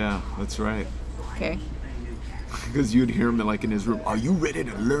 Yeah, that's right. Okay. Because you'd hear him like in his room. Are you ready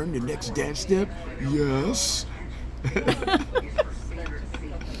to learn the next dance step? Yes.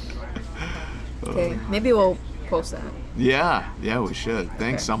 Okay. Maybe we'll post that. Yeah, we should.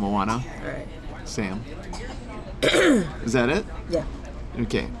 Thanks, Okay. Samawana. All right. Sam. Is that it? Yeah.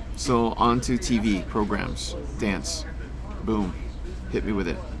 Okay, so on to TV programs. Dance. Boom. Hit me with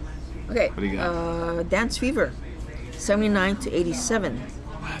it. Okay. What do you got? Dance Fever, 79 to 87.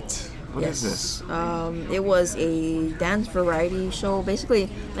 What? What is this? It was a dance variety show. Basically,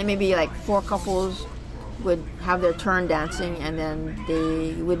 like maybe like 4 couples would have their turn dancing, and then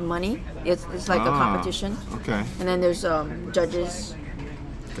they win money. It's like a competition. Okay, And then there's judges,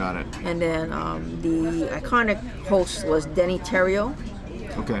 got it. and then the iconic host was Denny Terrio.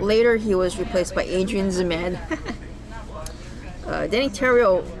 Okay. Later, he was replaced by Adrian Zemed. Denny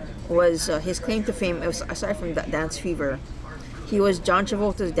Terrio was his claim to fame, aside from Dance Fever, he was John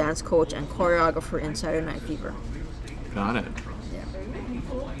Travolta's dance coach and choreographer in Saturday Night Fever. Got it.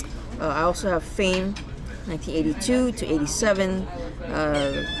 I also have Fame, 1982 to 87.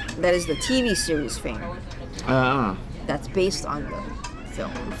 That is the TV series Fame. That's based on the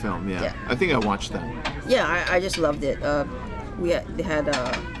film. The film, yeah. Yeah. I think I watched that. Yeah, I just loved it. They had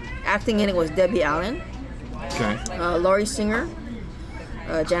acting in it was Debbie Allen, Okay. Laurie Singer,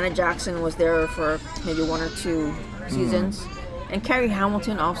 Janet Jackson was there for maybe 1 or 2 seasons, and Carrie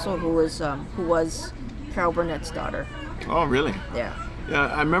Hamilton also, who was Carol Burnett's daughter. Oh, really? Yeah. Yeah,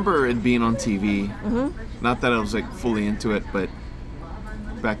 I remember it being on TV. Not that I was like fully into it, but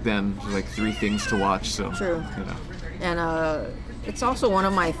back then there was like 3 things to watch. So True. You know. And it's also one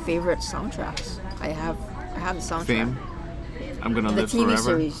of my favorite soundtracks. I have the soundtrack. Fame. I'm gonna The live TV forever.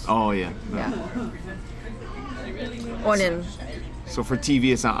 series. Oh yeah. Yeah. Oh, and then So for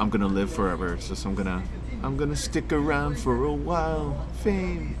TV, it's not I'm gonna live forever. It's just I'm gonna stick around for a while.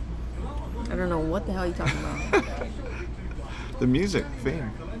 Fame. I don't know what the hell you're talking about. The music, Fame.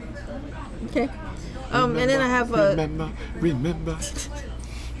 Okay. And then I have Remember.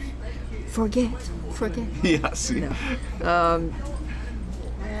 Forget. Yeah, see.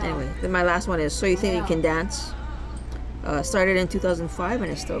 Anyway, then my last one is So You Think You Can Dance. Started in 2005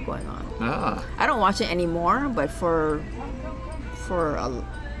 and it's still going on. Ah, I don't watch it anymore, but for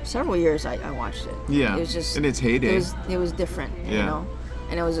several years I watched it. Yeah. It was just in its heyday. It was different, you Yeah. know,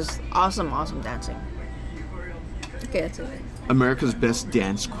 and it was just awesome dancing. Okay, that's it. America's Best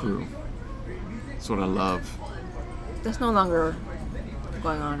Dance Crew. That's what I love. That's no longer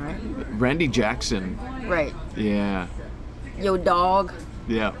going on, right? Randy Jackson. Right. Yeah. Yo, dog.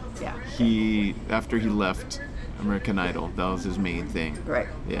 Yeah. Yeah. After he left American Idol, that was his main thing. Right.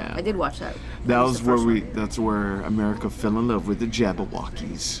 Yeah. I did watch that. That was the where first one. that's where America fell in love with the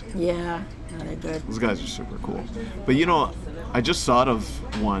Jabberwockies. Yeah. No, they're good. Those guys are super cool. But you know, I just thought of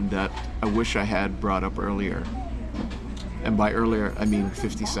one that I wish I had brought up earlier. And by earlier, I mean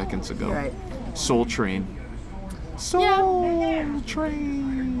 50 seconds ago. You're right. Soul Train. Soul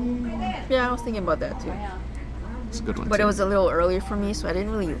Train. Yeah, I was thinking about that too. It's a good one. But too. it was a little earlier for me, so I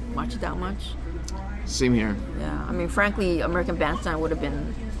didn't really watch it that much. Same here. Yeah, I mean, frankly, American Bandstand would have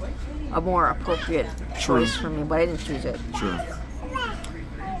been a more appropriate True. choice for me, but I didn't choose it. Sure.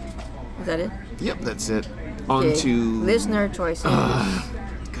 Is that it? Yep, that's it. On Okay. to Listener choices. God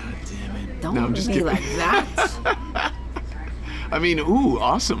damn it. Don't No, I'm just be kidding. like that. I mean, ooh,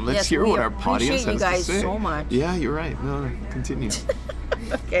 awesome. Let's Yes, hear we what our appreciate audience has you guys to say. so much. Yeah, you're right. No, continue.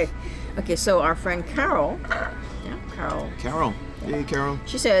 Okay, so our friend Carol, Carol. Hey, Carol.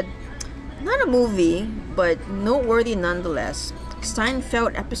 she said, not a movie, but noteworthy nonetheless.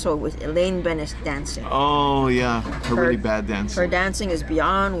 Seinfeld episode with Elaine Bennis dancing. Oh, yeah. Her really bad dancing. Her dancing is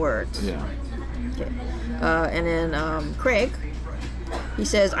beyond words. Yeah. Okay. And then Craig, he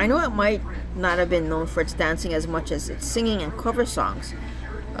says, I know it might not have been known for its dancing as much as its singing and cover songs,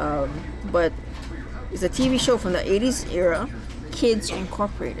 but it's a TV show from the 80s era, Kids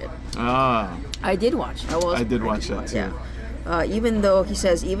Incorporated. Ah, I did watch. I did watch that too. Yeah. Even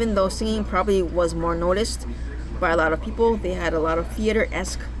though singing probably was more noticed by a lot of people, they had a lot of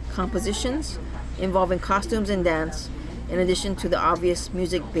theater-esque compositions involving costumes and dance, in addition to the obvious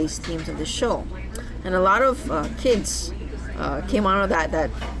music-based themes of the show. And a lot of kids came out of that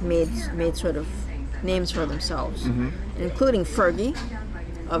made sort of names for themselves, including Fergie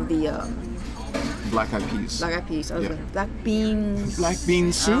of the Black Eyed Peas. Black Eyed Peas. I was Yeah. like, Black Beans. Black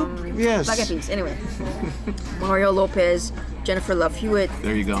bean soup? Yes. Black Eyed Peas. Anyway, Mario Lopez, Jennifer Love Hewitt,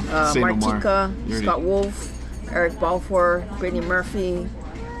 There you go. Say no more. Martika, You already- Scott Wolf, Eric Balfour, Brittany Murphy,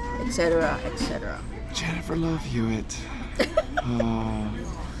 etc., etc. Jennifer Love Hewitt.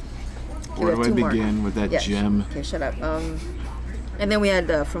 We Where have do I two more. begin with that Yeah. gem? Okay, shut up. And then we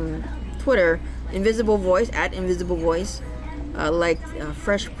had from Twitter, Invisible Voice at Invisible Voice,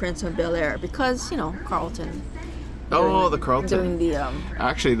 Fresh Prince of Bel Air, because Carlton. Oh, the Carlton. During the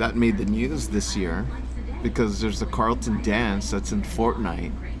Actually, that made the news this year because there's a Carlton dance that's in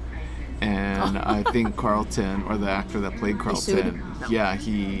Fortnite. And I think Carlton, or the actor that played sued? Carlton, No. yeah,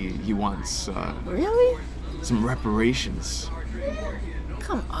 he wants really. some reparations.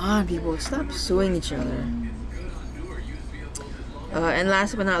 Come on, people, stop suing each other. And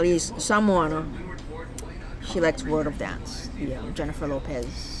last but not least, Samoana. She likes World of Dance, the Jennifer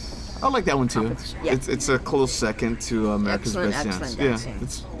Lopez. I like that one too. Competition. Yeah. It's a close second to America's Best Excellent Dance. dancing.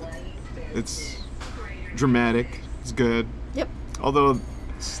 Yeah, it's dramatic. It's good. Yep, Although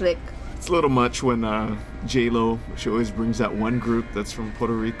slick. it's a little much when J-Lo, she always brings that one group that's from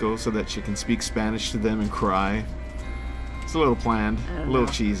Puerto Rico so that she can speak Spanish to them and cry. It's a little planned, a little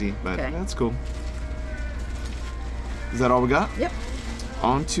cheesy, but Okay. that's cool. Is that all we got? Yep.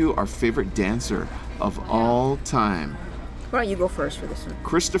 On to our favorite dancer of all time, Why don't you go first for this one?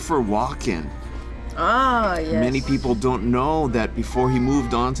 Christopher Walken. Ah, yes. Many people don't know that before he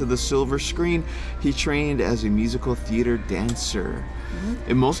moved on to the silver screen, he trained as a musical theater dancer.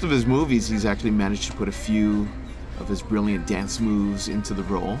 In most of his movies, he's actually managed to put a few of his brilliant dance moves into the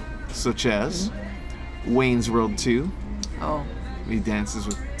role, such as Wayne's World 2. Oh, He dances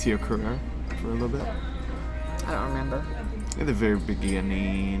with Tia Carrere for a little bit. I don't remember. At the very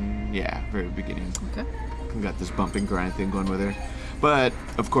beginning, very beginning. Okay. We got this bump and grind thing going with her. But,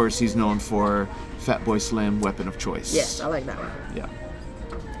 of course, he's known for Fatboy Slim, Weapon of Choice. Yes, I like that one. Yeah.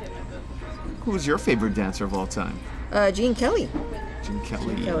 Who's your favorite dancer of all time? Gene Kelly. Gene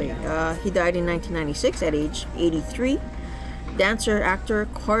Kelly. He died in 1996 at age 83. Dancer, actor,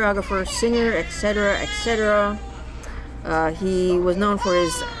 choreographer, singer, etc., etc. He was known for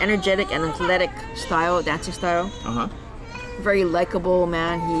his energetic and athletic style, dancing style. Uh-huh. Very likable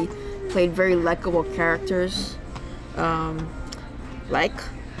man. He played very likable characters, like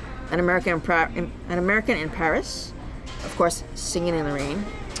An American in Paris, of course, Singing in the Rain,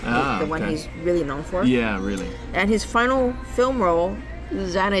 the one okay. he's really known for. Yeah, really. And his final film role,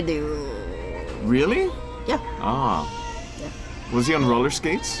 Xanadu. Really? Yeah. Ah. Yeah. Was he on roller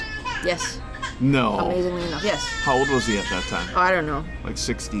skates? Yes. No. Amazingly enough, yes. How old was he at that time? Oh, I don't know. Like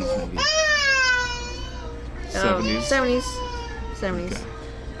 60s maybe. 70s? 70s.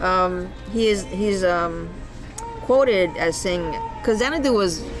 Okay. He's quoted as saying, because Xanadu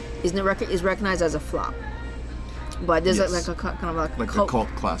is recognized as a flop, but there's Yes. like a kind of like Like cult, a cult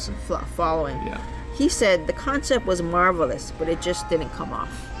classic. following. Yeah. He said the concept was marvelous, but it just didn't come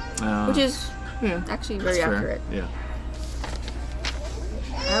off, which is yeah, actually very that's fair. accurate. Yeah.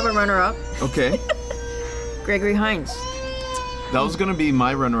 I have a runner-up, Okay. Gregory Hines. That was gonna be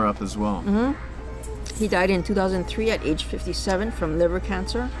my runner-up as well. Mm-hmm. He died in 2003 at age 57 from liver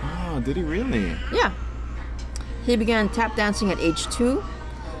cancer. Oh, did he really? Yeah. He began tap dancing at age 2.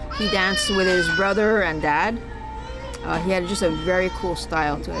 He danced with his brother and dad. He had just a very cool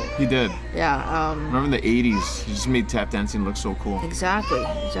style to it. He did. Yeah. Remember in the 80s, he just made tap dancing look so cool. Exactly.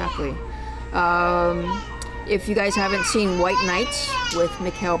 If you guys haven't seen White Nights with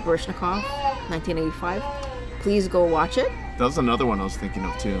Mikhail Baryshnikov, 1985, please go watch it. That was another one I was thinking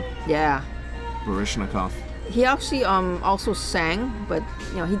of too. Yeah. Baryshnikov. He actually also sang, but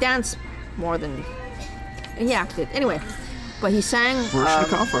he danced more than he acted. Anyway, but he sang.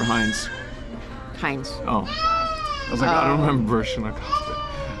 Baryshnikov or Hines? Hines. Oh. I was like, I don't remember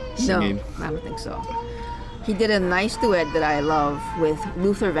Baryshnikov singing. No, I don't think so. He did a nice duet that I love with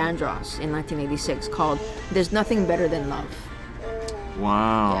Luther Vandross in 1986 called "There's Nothing Better Than Love."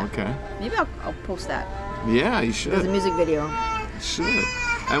 Wow, Yeah. okay. Maybe I'll post that. Yeah, you should. There's a music video. Should.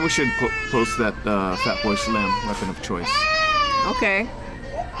 And we should post that Fatboy Slim, weapon of choice. Okay.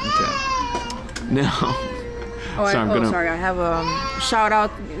 Okay. Now, Sorry. I have a shout out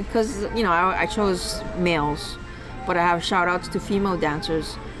because I chose males, but I have shout outs to female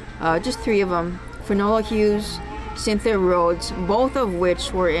dancers. Just 3 of them: Finola Hughes, Cynthia Rhodes, both of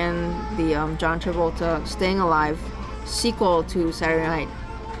which were in the John Travolta "Staying Alive" sequel to Saturday Night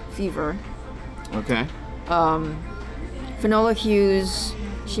Fever. Okay. Finola Hughes,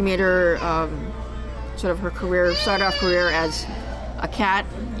 she made her started off career as a cat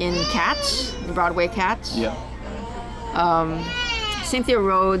in Cats, Broadway Cats. Yeah. Cynthia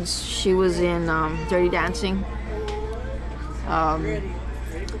Rhodes, she was in Dirty Dancing.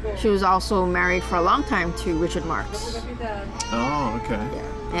 She was also married for a long time to Richard Marx. Oh, okay.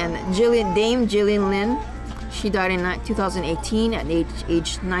 And Dame Gillian Lynn, she died in 2018 at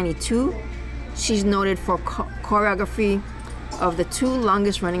age 92. She's noted for choreography of the 2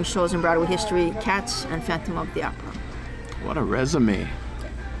 longest running shows in Broadway history, Cats and Phantom of the Opera. What a resume.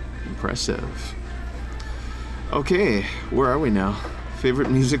 Impressive. Okay, where are we now? Favorite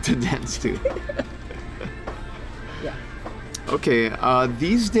music to dance to? Yeah. Okay,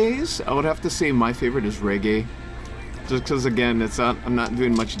 these days, I would have to say my favorite is reggae. Just because, again, I'm not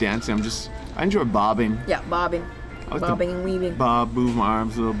doing much dancing. I enjoy bobbing. Yeah, bobbing. I like to Bobbing and weaving. Bob, move my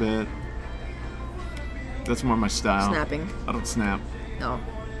arms a little bit. That's more my style. Snapping. I don't snap. No.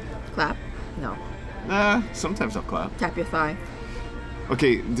 Clap. No. Nah, sometimes I'll clap. Tap your thigh.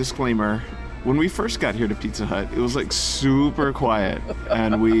 Okay, disclaimer. When we first got here to Pizza Hut, it was like super quiet.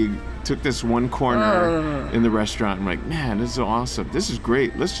 And we took this one corner in the restaurant and we're like, man, this is so awesome. This is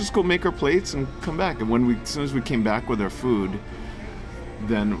great. Let's just go make our plates and come back. And as soon as we came back with our food,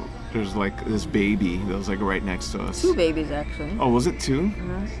 then there's like this baby that was like right next to us. 2 babies, actually. Oh, was it 2?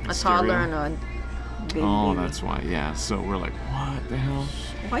 A toddler and a baby. Oh, that's why. Yeah. So we're like, what the hell?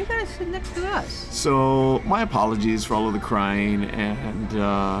 Why you gotta sit next to us? So my apologies for all of the crying,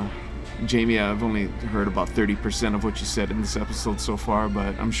 and Jamie, I've only heard about 30% of what you said in this episode so far,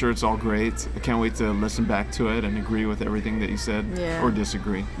 but I'm sure it's all great. I can't wait to listen back to it and agree with everything that you said, Yeah. or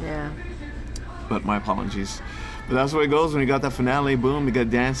disagree. Yeah. But my apologies. But that's the way it goes when you got that finale. Boom, you got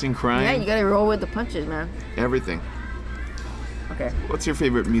dancing, crying, Yeah, you gotta roll with the punches, man. everything. Okay. What's your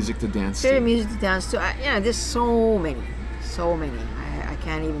favorite music to dance Favorite to? music to dance to? There's so many. I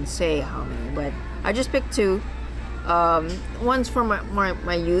can't even say how many, but I just picked 2. One's from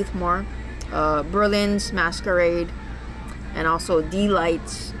my youth more. Berlin's Masquerade, and also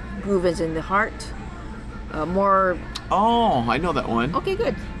D-Light's Groove is in the Heart. More. Oh, I know that one. Okay,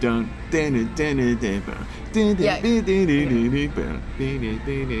 good. Dun, dun, dun, dun, dun, dun, dun, dun, Yeah. dun, dun, dun, dun, dun, dun,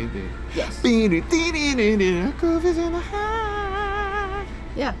 dun, dun, dun. Yes. Groove is in the heart.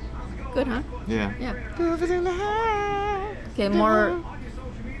 Yeah. Good, huh? Yeah. Yeah. Groove is in the heart. Okay, more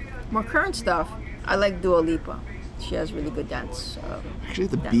current stuff. I like Dua Lipa. She has really good dance. Actually,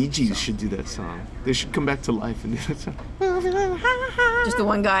 the Dance Bee Gees song. should do that song. They should come back to life and do that song. Just the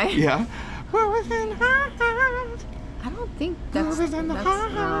one guy. Yeah. I don't think that's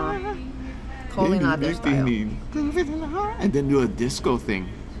totally not their style. And then do a disco thing.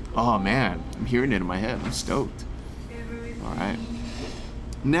 Oh man, I'm hearing it in my head. I'm stoked. All right.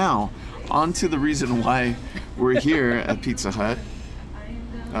 Now, on to the reason why we're here at Pizza Hut.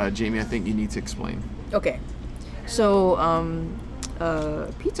 Jamie, I think you need to explain. Okay, so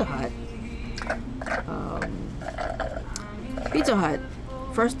Pizza Hut. Pizza Hut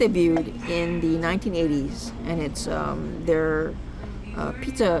first debuted in the 1980s, and it's their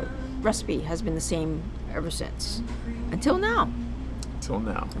pizza recipe has been the same ever since, until now.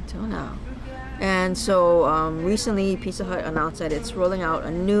 Until now. And so recently, Pizza Hut announced that it's rolling out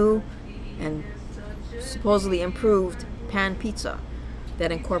a new and supposedly improved pan pizza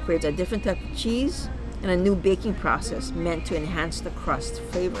that incorporates a different type of cheese and a new baking process meant to enhance the crust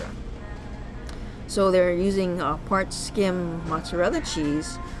flavor. So they're using part skim mozzarella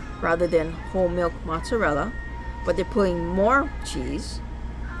cheese rather than whole milk mozzarella, but they're putting more cheese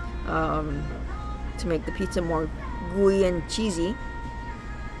to make the pizza more gooey and cheesy.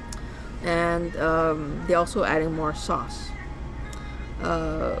 And they're also adding more sauce.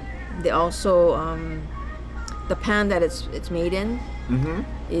 They also the pan that it's made in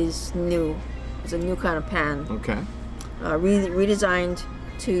is new. It's a new kind of pan. Okay. Redesigned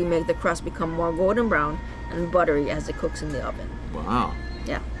to make the crust become more golden brown and buttery as it cooks in the oven. Wow.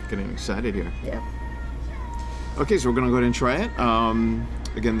 Yeah. Getting excited here. Yeah. Okay, so we're gonna go ahead and try it.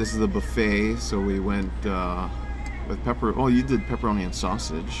 Again, this is the buffet, so we went with pepper. Oh, you did pepperoni and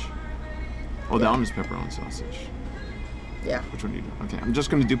sausage. Oh, that one is pepperoni sausage. Yeah. Which one do you do? Okay, I'm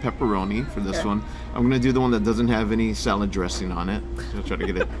just gonna do pepperoni for this Okay. one. I'm gonna do the one that doesn't have any salad dressing on it. So I'll try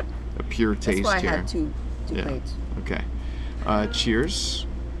to get a pure taste That's why I here. had two Yeah. plates. Okay. Cheers.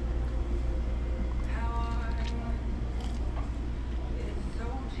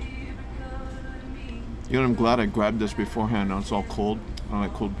 You know, I'm glad I grabbed this beforehand. Now it's all cold. I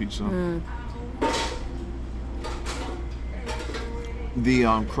like cold pizza. The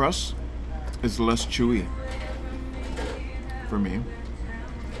crust is less chewy for me.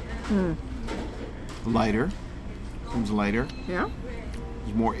 Lighter. Seems lighter. Yeah.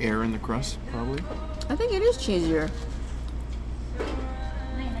 There's more air in the crust, probably. I think it is cheesier.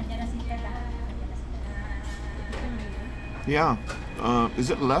 Yeah. Is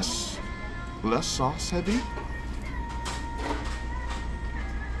it less sauce heavy?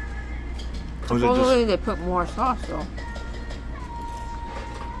 Or is it Supposedly they put more sauce though.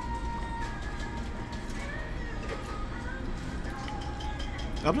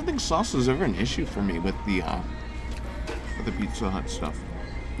 I don't think sauce is ever an issue for me with the Pizza Hut stuff.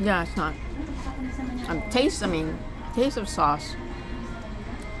 Yeah, it's not. Taste of sauce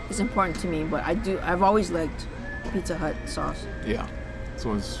is important to me, but I've always liked Pizza Hut sauce. Yeah, it's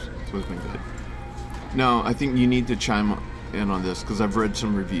always been good. Now, I think you need to chime in on this because I've read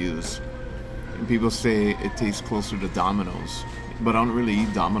some reviews, and people say it tastes closer to Domino's, but I don't really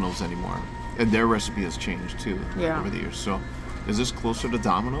eat Domino's anymore, and their recipe has changed too over the years. So, is this closer to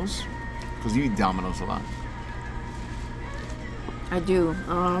Domino's? Because you eat Domino's a lot. I do.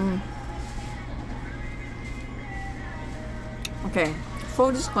 Okay,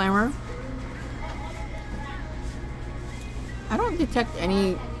 full disclaimer. I don't detect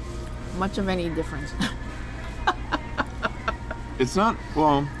much of any difference. It's not,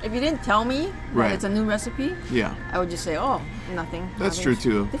 well, If you didn't tell me Right. that it's a new recipe, yeah, I would just say, oh, nothing. That's true, Nothing's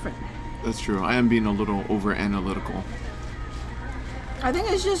too. Different. that's true. I am being a little over analytical. I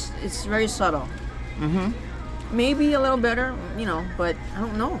think it's very subtle. Maybe a little better, but I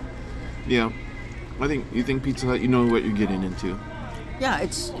don't know. Yeah, you think Pizza Hut, you know what you're getting into. Yeah,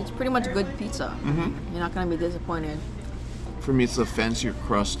 it's pretty much good pizza. You're not gonna be disappointed. For me, it's the fancier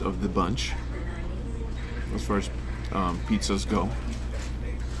crust of the bunch, as far as pizzas go.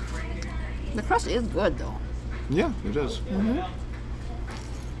 The crust is good though. Yeah, it is.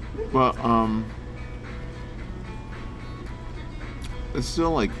 But it's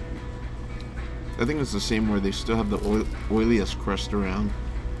still like, I think it's the same where they still have the oiliest crust around.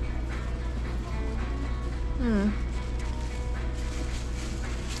 A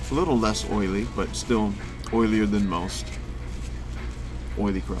little less oily, but still oilier than most.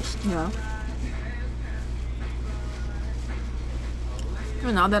 Oily crust. Yeah.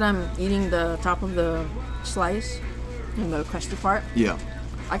 And now that I'm eating the top of the slice and the crusty part, Yeah.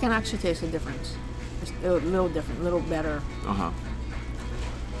 I can actually taste the difference. It's a little different, a little better. Uh-huh.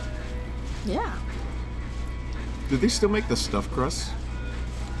 Yeah, Do they still make the stuffed crust?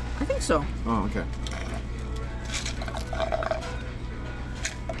 I think so. Oh, okay.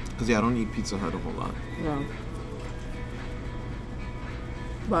 Because, yeah, I don't eat Pizza Hut a whole lot. Yeah.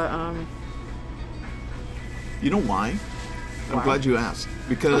 But You know why? I'm Why? glad you asked.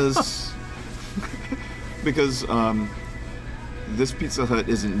 Because because this Pizza Hut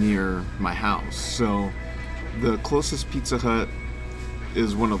isn't near my house. So the closest Pizza Hut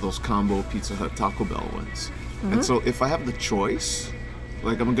is one of those combo Pizza Hut Taco Bell ones. And so if I have the choice,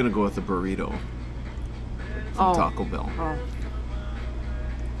 like I'm gonna go with the burrito from Taco Bell. Oh.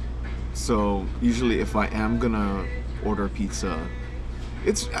 So usually if I am gonna order pizza,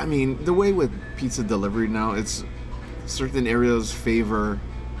 the way with pizza delivery now, it's certain areas favor,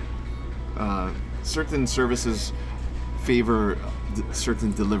 certain services favor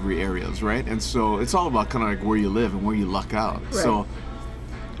certain delivery areas, right? And so it's all about kind of like where you live and where you luck out. Right. So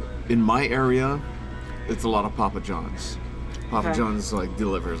in my area, it's a lot of Papa John's. Papa John's like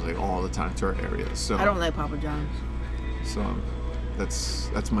delivers like all the time to our area. So I don't like Papa John's. So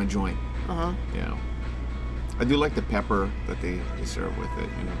that's my joint. Uh-huh. Yeah. I do like the pepper that they serve with it,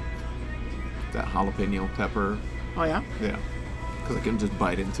 that jalapeno pepper. Oh, yeah? Yeah. Because I can just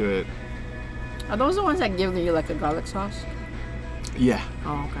bite into it. Are those the ones that give you like a garlic sauce? Yeah.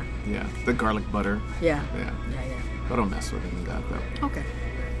 Oh, okay. Yeah. The garlic butter. Yeah. Yeah. Yeah. I don't mess with any of that though. Okay.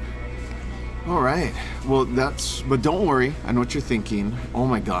 All right. Well, but don't worry. I know what you're thinking. Oh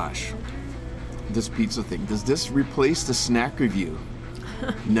my gosh. This pizza thing. Does this replace the snack review?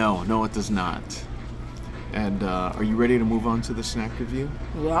 No, it does not. And are you ready to move on to the snack review?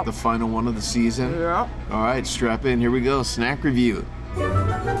 Yep. The final one of the season? Yep. All right, strap in. Here we go. Snack review.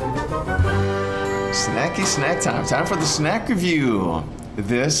 Snacky snack time. Time for the snack review.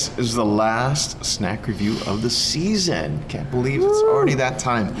 This is the last snack review of the season. Can't believe it's already that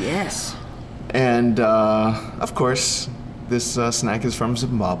time. Yes. And of course, this snack is from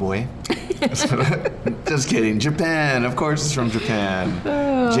Zimbabwe. Just kidding. Japan. Of course, it's from Japan.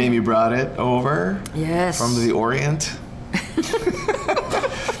 Jamie brought it over. Yes. From the Orient.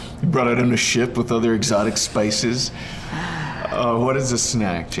 Brought it on a ship with other exotic spices. What is this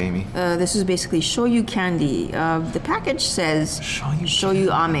snack, Jamie? This is basically shoyu candy. The package says shoyu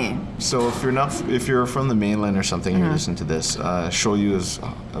ame. So if you're from the mainland or something, you're listening to this. Shoyu is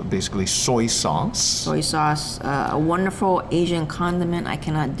basically soy sauce. Soy sauce, a wonderful Asian condiment I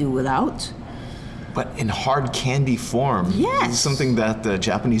cannot do without. But in hard candy form. Yes. This is something that the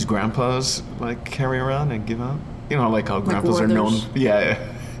Japanese grandpas like carry around and give out. You know, like how grandpas are known. Werther's? Yeah.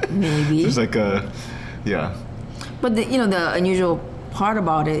 Maybe. There's like yeah. But the unusual part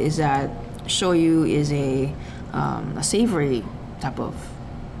about it is that shoyu is a savory type of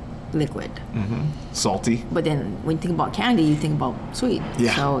liquid. Salty. But then when you think about candy, you think about sweet.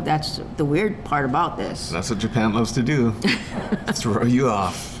 Yeah. So that's the weird part about this. That's what Japan loves to do. Throw you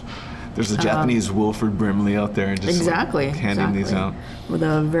off. There's a Japanese Wilford Brimley out there just Exactly. handing these out. With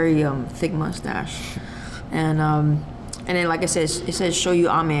a very thick mustache. And then, like I said, it says shoyu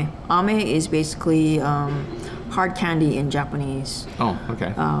ame. Ame is basically hard candy in Japanese. Oh,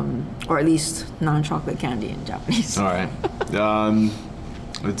 okay. Or at least non-chocolate candy in Japanese. All right.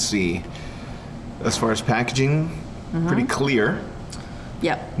 Let's see. As far as packaging, pretty clear.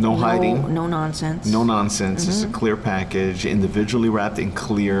 Yep. No hiding. No nonsense. No nonsense. It's a clear package, individually wrapped in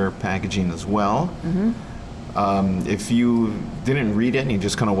clear packaging as well. If you didn't read it and you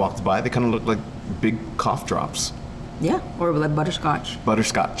just kind of walked by, they kind of look like big cough drops. Yeah, or like butterscotch.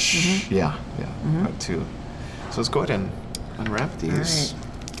 Butterscotch. Yeah. That too. So let's go ahead and unwrap these.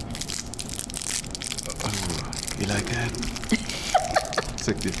 All Oh, you like that?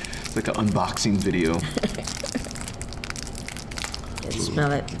 It's like an unboxing video.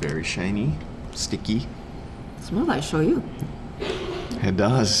 Smell it. Very shiny, sticky. Smells like shoyu. It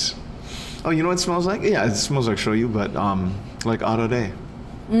does. Oh, you know what it smells like? Yeah, it smells like shoyu, but like arare.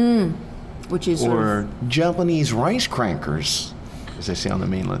 Which is sort Or of, Japanese rice crackers, as they say on the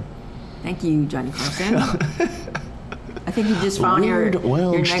mainland. thank you, Johnny Carson. I think you just found your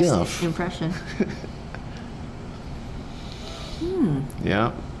Weird next stuff. impression.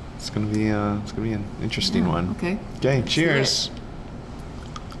 Yeah, it's gonna be an interesting one. Okay. Okay, cheers.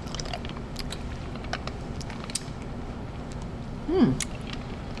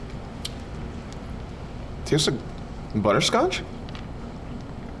 Tastes like butterscotch.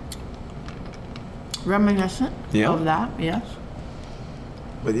 Reminiscent Yeah. of that, yes.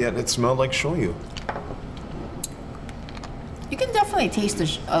 But yet it smelled like shoyu. You can definitely taste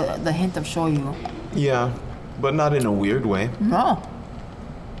the hint of shoyu. Yeah, but not in a weird way. No.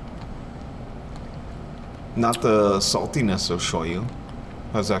 Not the saltiness of shoyu.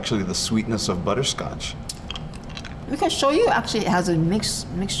 That's actually the sweetness of butterscotch. Because shoyu actually has a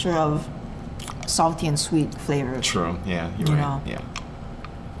mixture of salty and sweet flavors. True. Yeah, you're You right. know.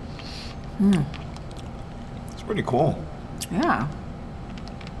 Yeah. It's pretty cool. Yeah.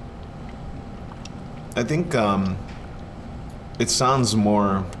 I think it sounds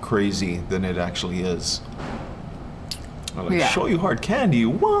more crazy than it actually is. Like, Yeah. shoyu hard candy,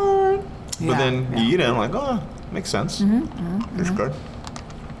 what? But Yeah, then yeah. you eat it and like, oh, makes sense. It's good.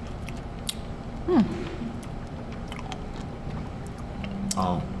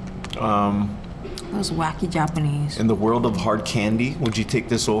 Those wacky Japanese. In the world of hard candy, would you take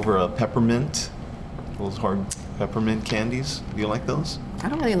this over a peppermint? Those hard peppermint candies? Do you like those? I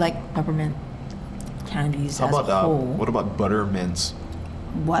don't really like peppermint candies How as about a whole. what about butter mints?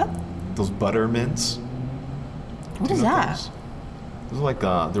 What? Those butter mints? What Do is you know that? Those are like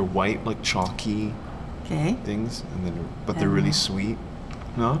they're white, like chalky Okay. things, and then but they're really sweet.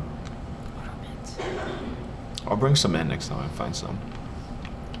 No? I'll bring some in next time I find some.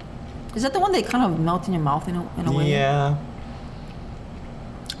 Is that the one that kind of melt in your mouth in a way? Yeah.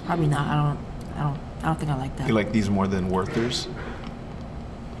 Probably not. I don't think I like that. You like these more than Werther's?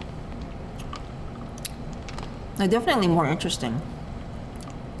 They're definitely more interesting.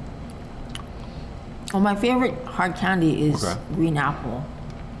 Well, my favorite hard candy is Okay. green apple.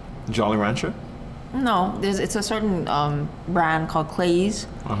 Jolly Rancher? No, it's a certain brand called Clay's,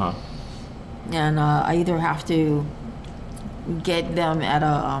 Uh-huh. and I either have to get them at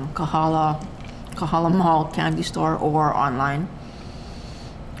a Kahala Mall candy store or online.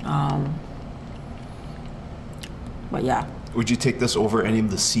 But yeah, Would you take this over any of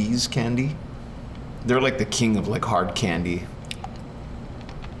the C's candy? They're like the king of like hard candy.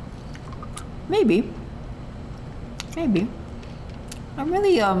 maybe. I'm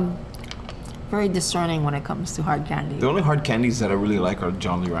really very discerning when it comes to hard candy. The only hard candies that I really like are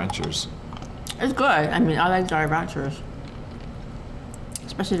Jolly Ranchers. It's good. I mean, I like Jolly Ranchers,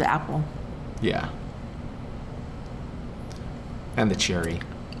 especially the apple Yeah. And the cherry.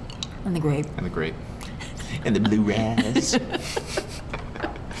 and the grape. And the grape. And the blue ras.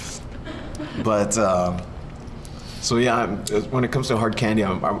 But, so yeah, when it comes to hard candy,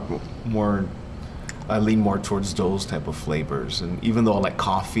 I lean more towards those type of flavors. And even though I like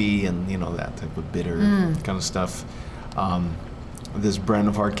coffee and, you know, that type of bitter kind of stuff, this brand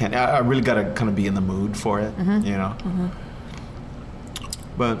of hard candy, I really got to kind of be in the mood for it, you know?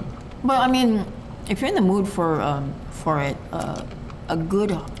 But, Well, I mean, if you're in the mood for it, a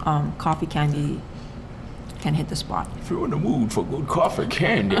good coffee candy can hit the spot. if you're in the mood for good coffee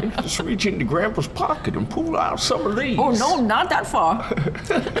candy, just reach into Grandpa's pocket and pull out some of these. Oh no, not that far.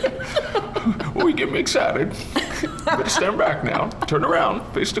 Oh, you get me excited. Better stand back now. Turn around,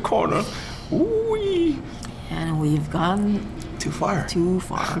 face the corner. Ooh, And we've gone too far. too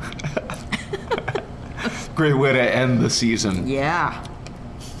far. Great way to end the season. Yeah.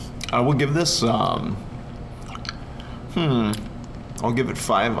 I will give this, I'll give it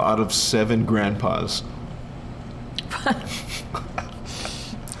 5 out of 7 grandpas.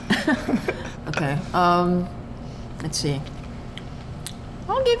 Okay. Let's see.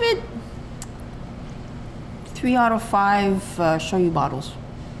 I'll give it 3 out of 5 shoyu bottles.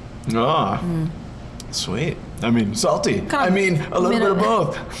 Ah, sweet. I mean, salty. Kind of I mean, a little bit of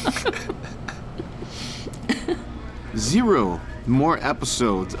both. 0 more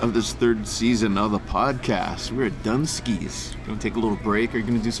episodes of this 3rd season of the podcast. We're done skis. Gonna take a little break. Are you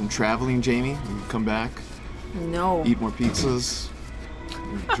gonna do some traveling, Jamie? Are you come back, No. eat more pizzas,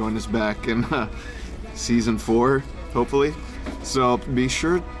 join us back in season 4, hopefully. So be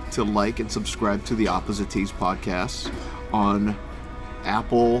sure to like and subscribe to the Opposite Taste podcast on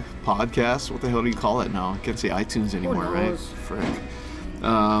Apple Podcasts. What the hell do you call it now? I can't say iTunes anymore, right? knows? Frick.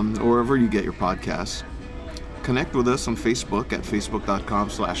 Or wherever you get your podcasts. Connect with us on Facebook at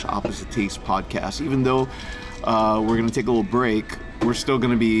facebook.com/Opposite Taste Podcast. Even though we're going to take a little break, we're still going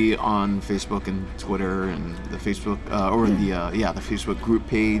to be on Facebook and Twitter and the Facebook the Facebook group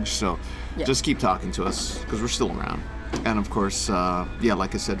page. So just keep talking to us because we're still around. And of course,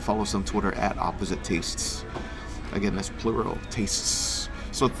 like I said, follow us on Twitter at Opposite Tastes. Again, that's plural, tastes.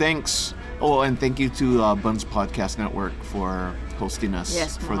 So thanks. Oh, and thank you to Buns Podcast Network for hosting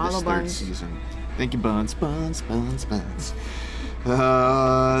us for this mahalo, 3rd Buns. season. Thank you, Buns.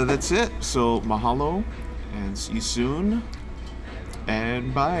 That's it. So mahalo, and see you soon.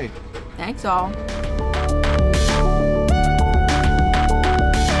 And bye. Thanks all.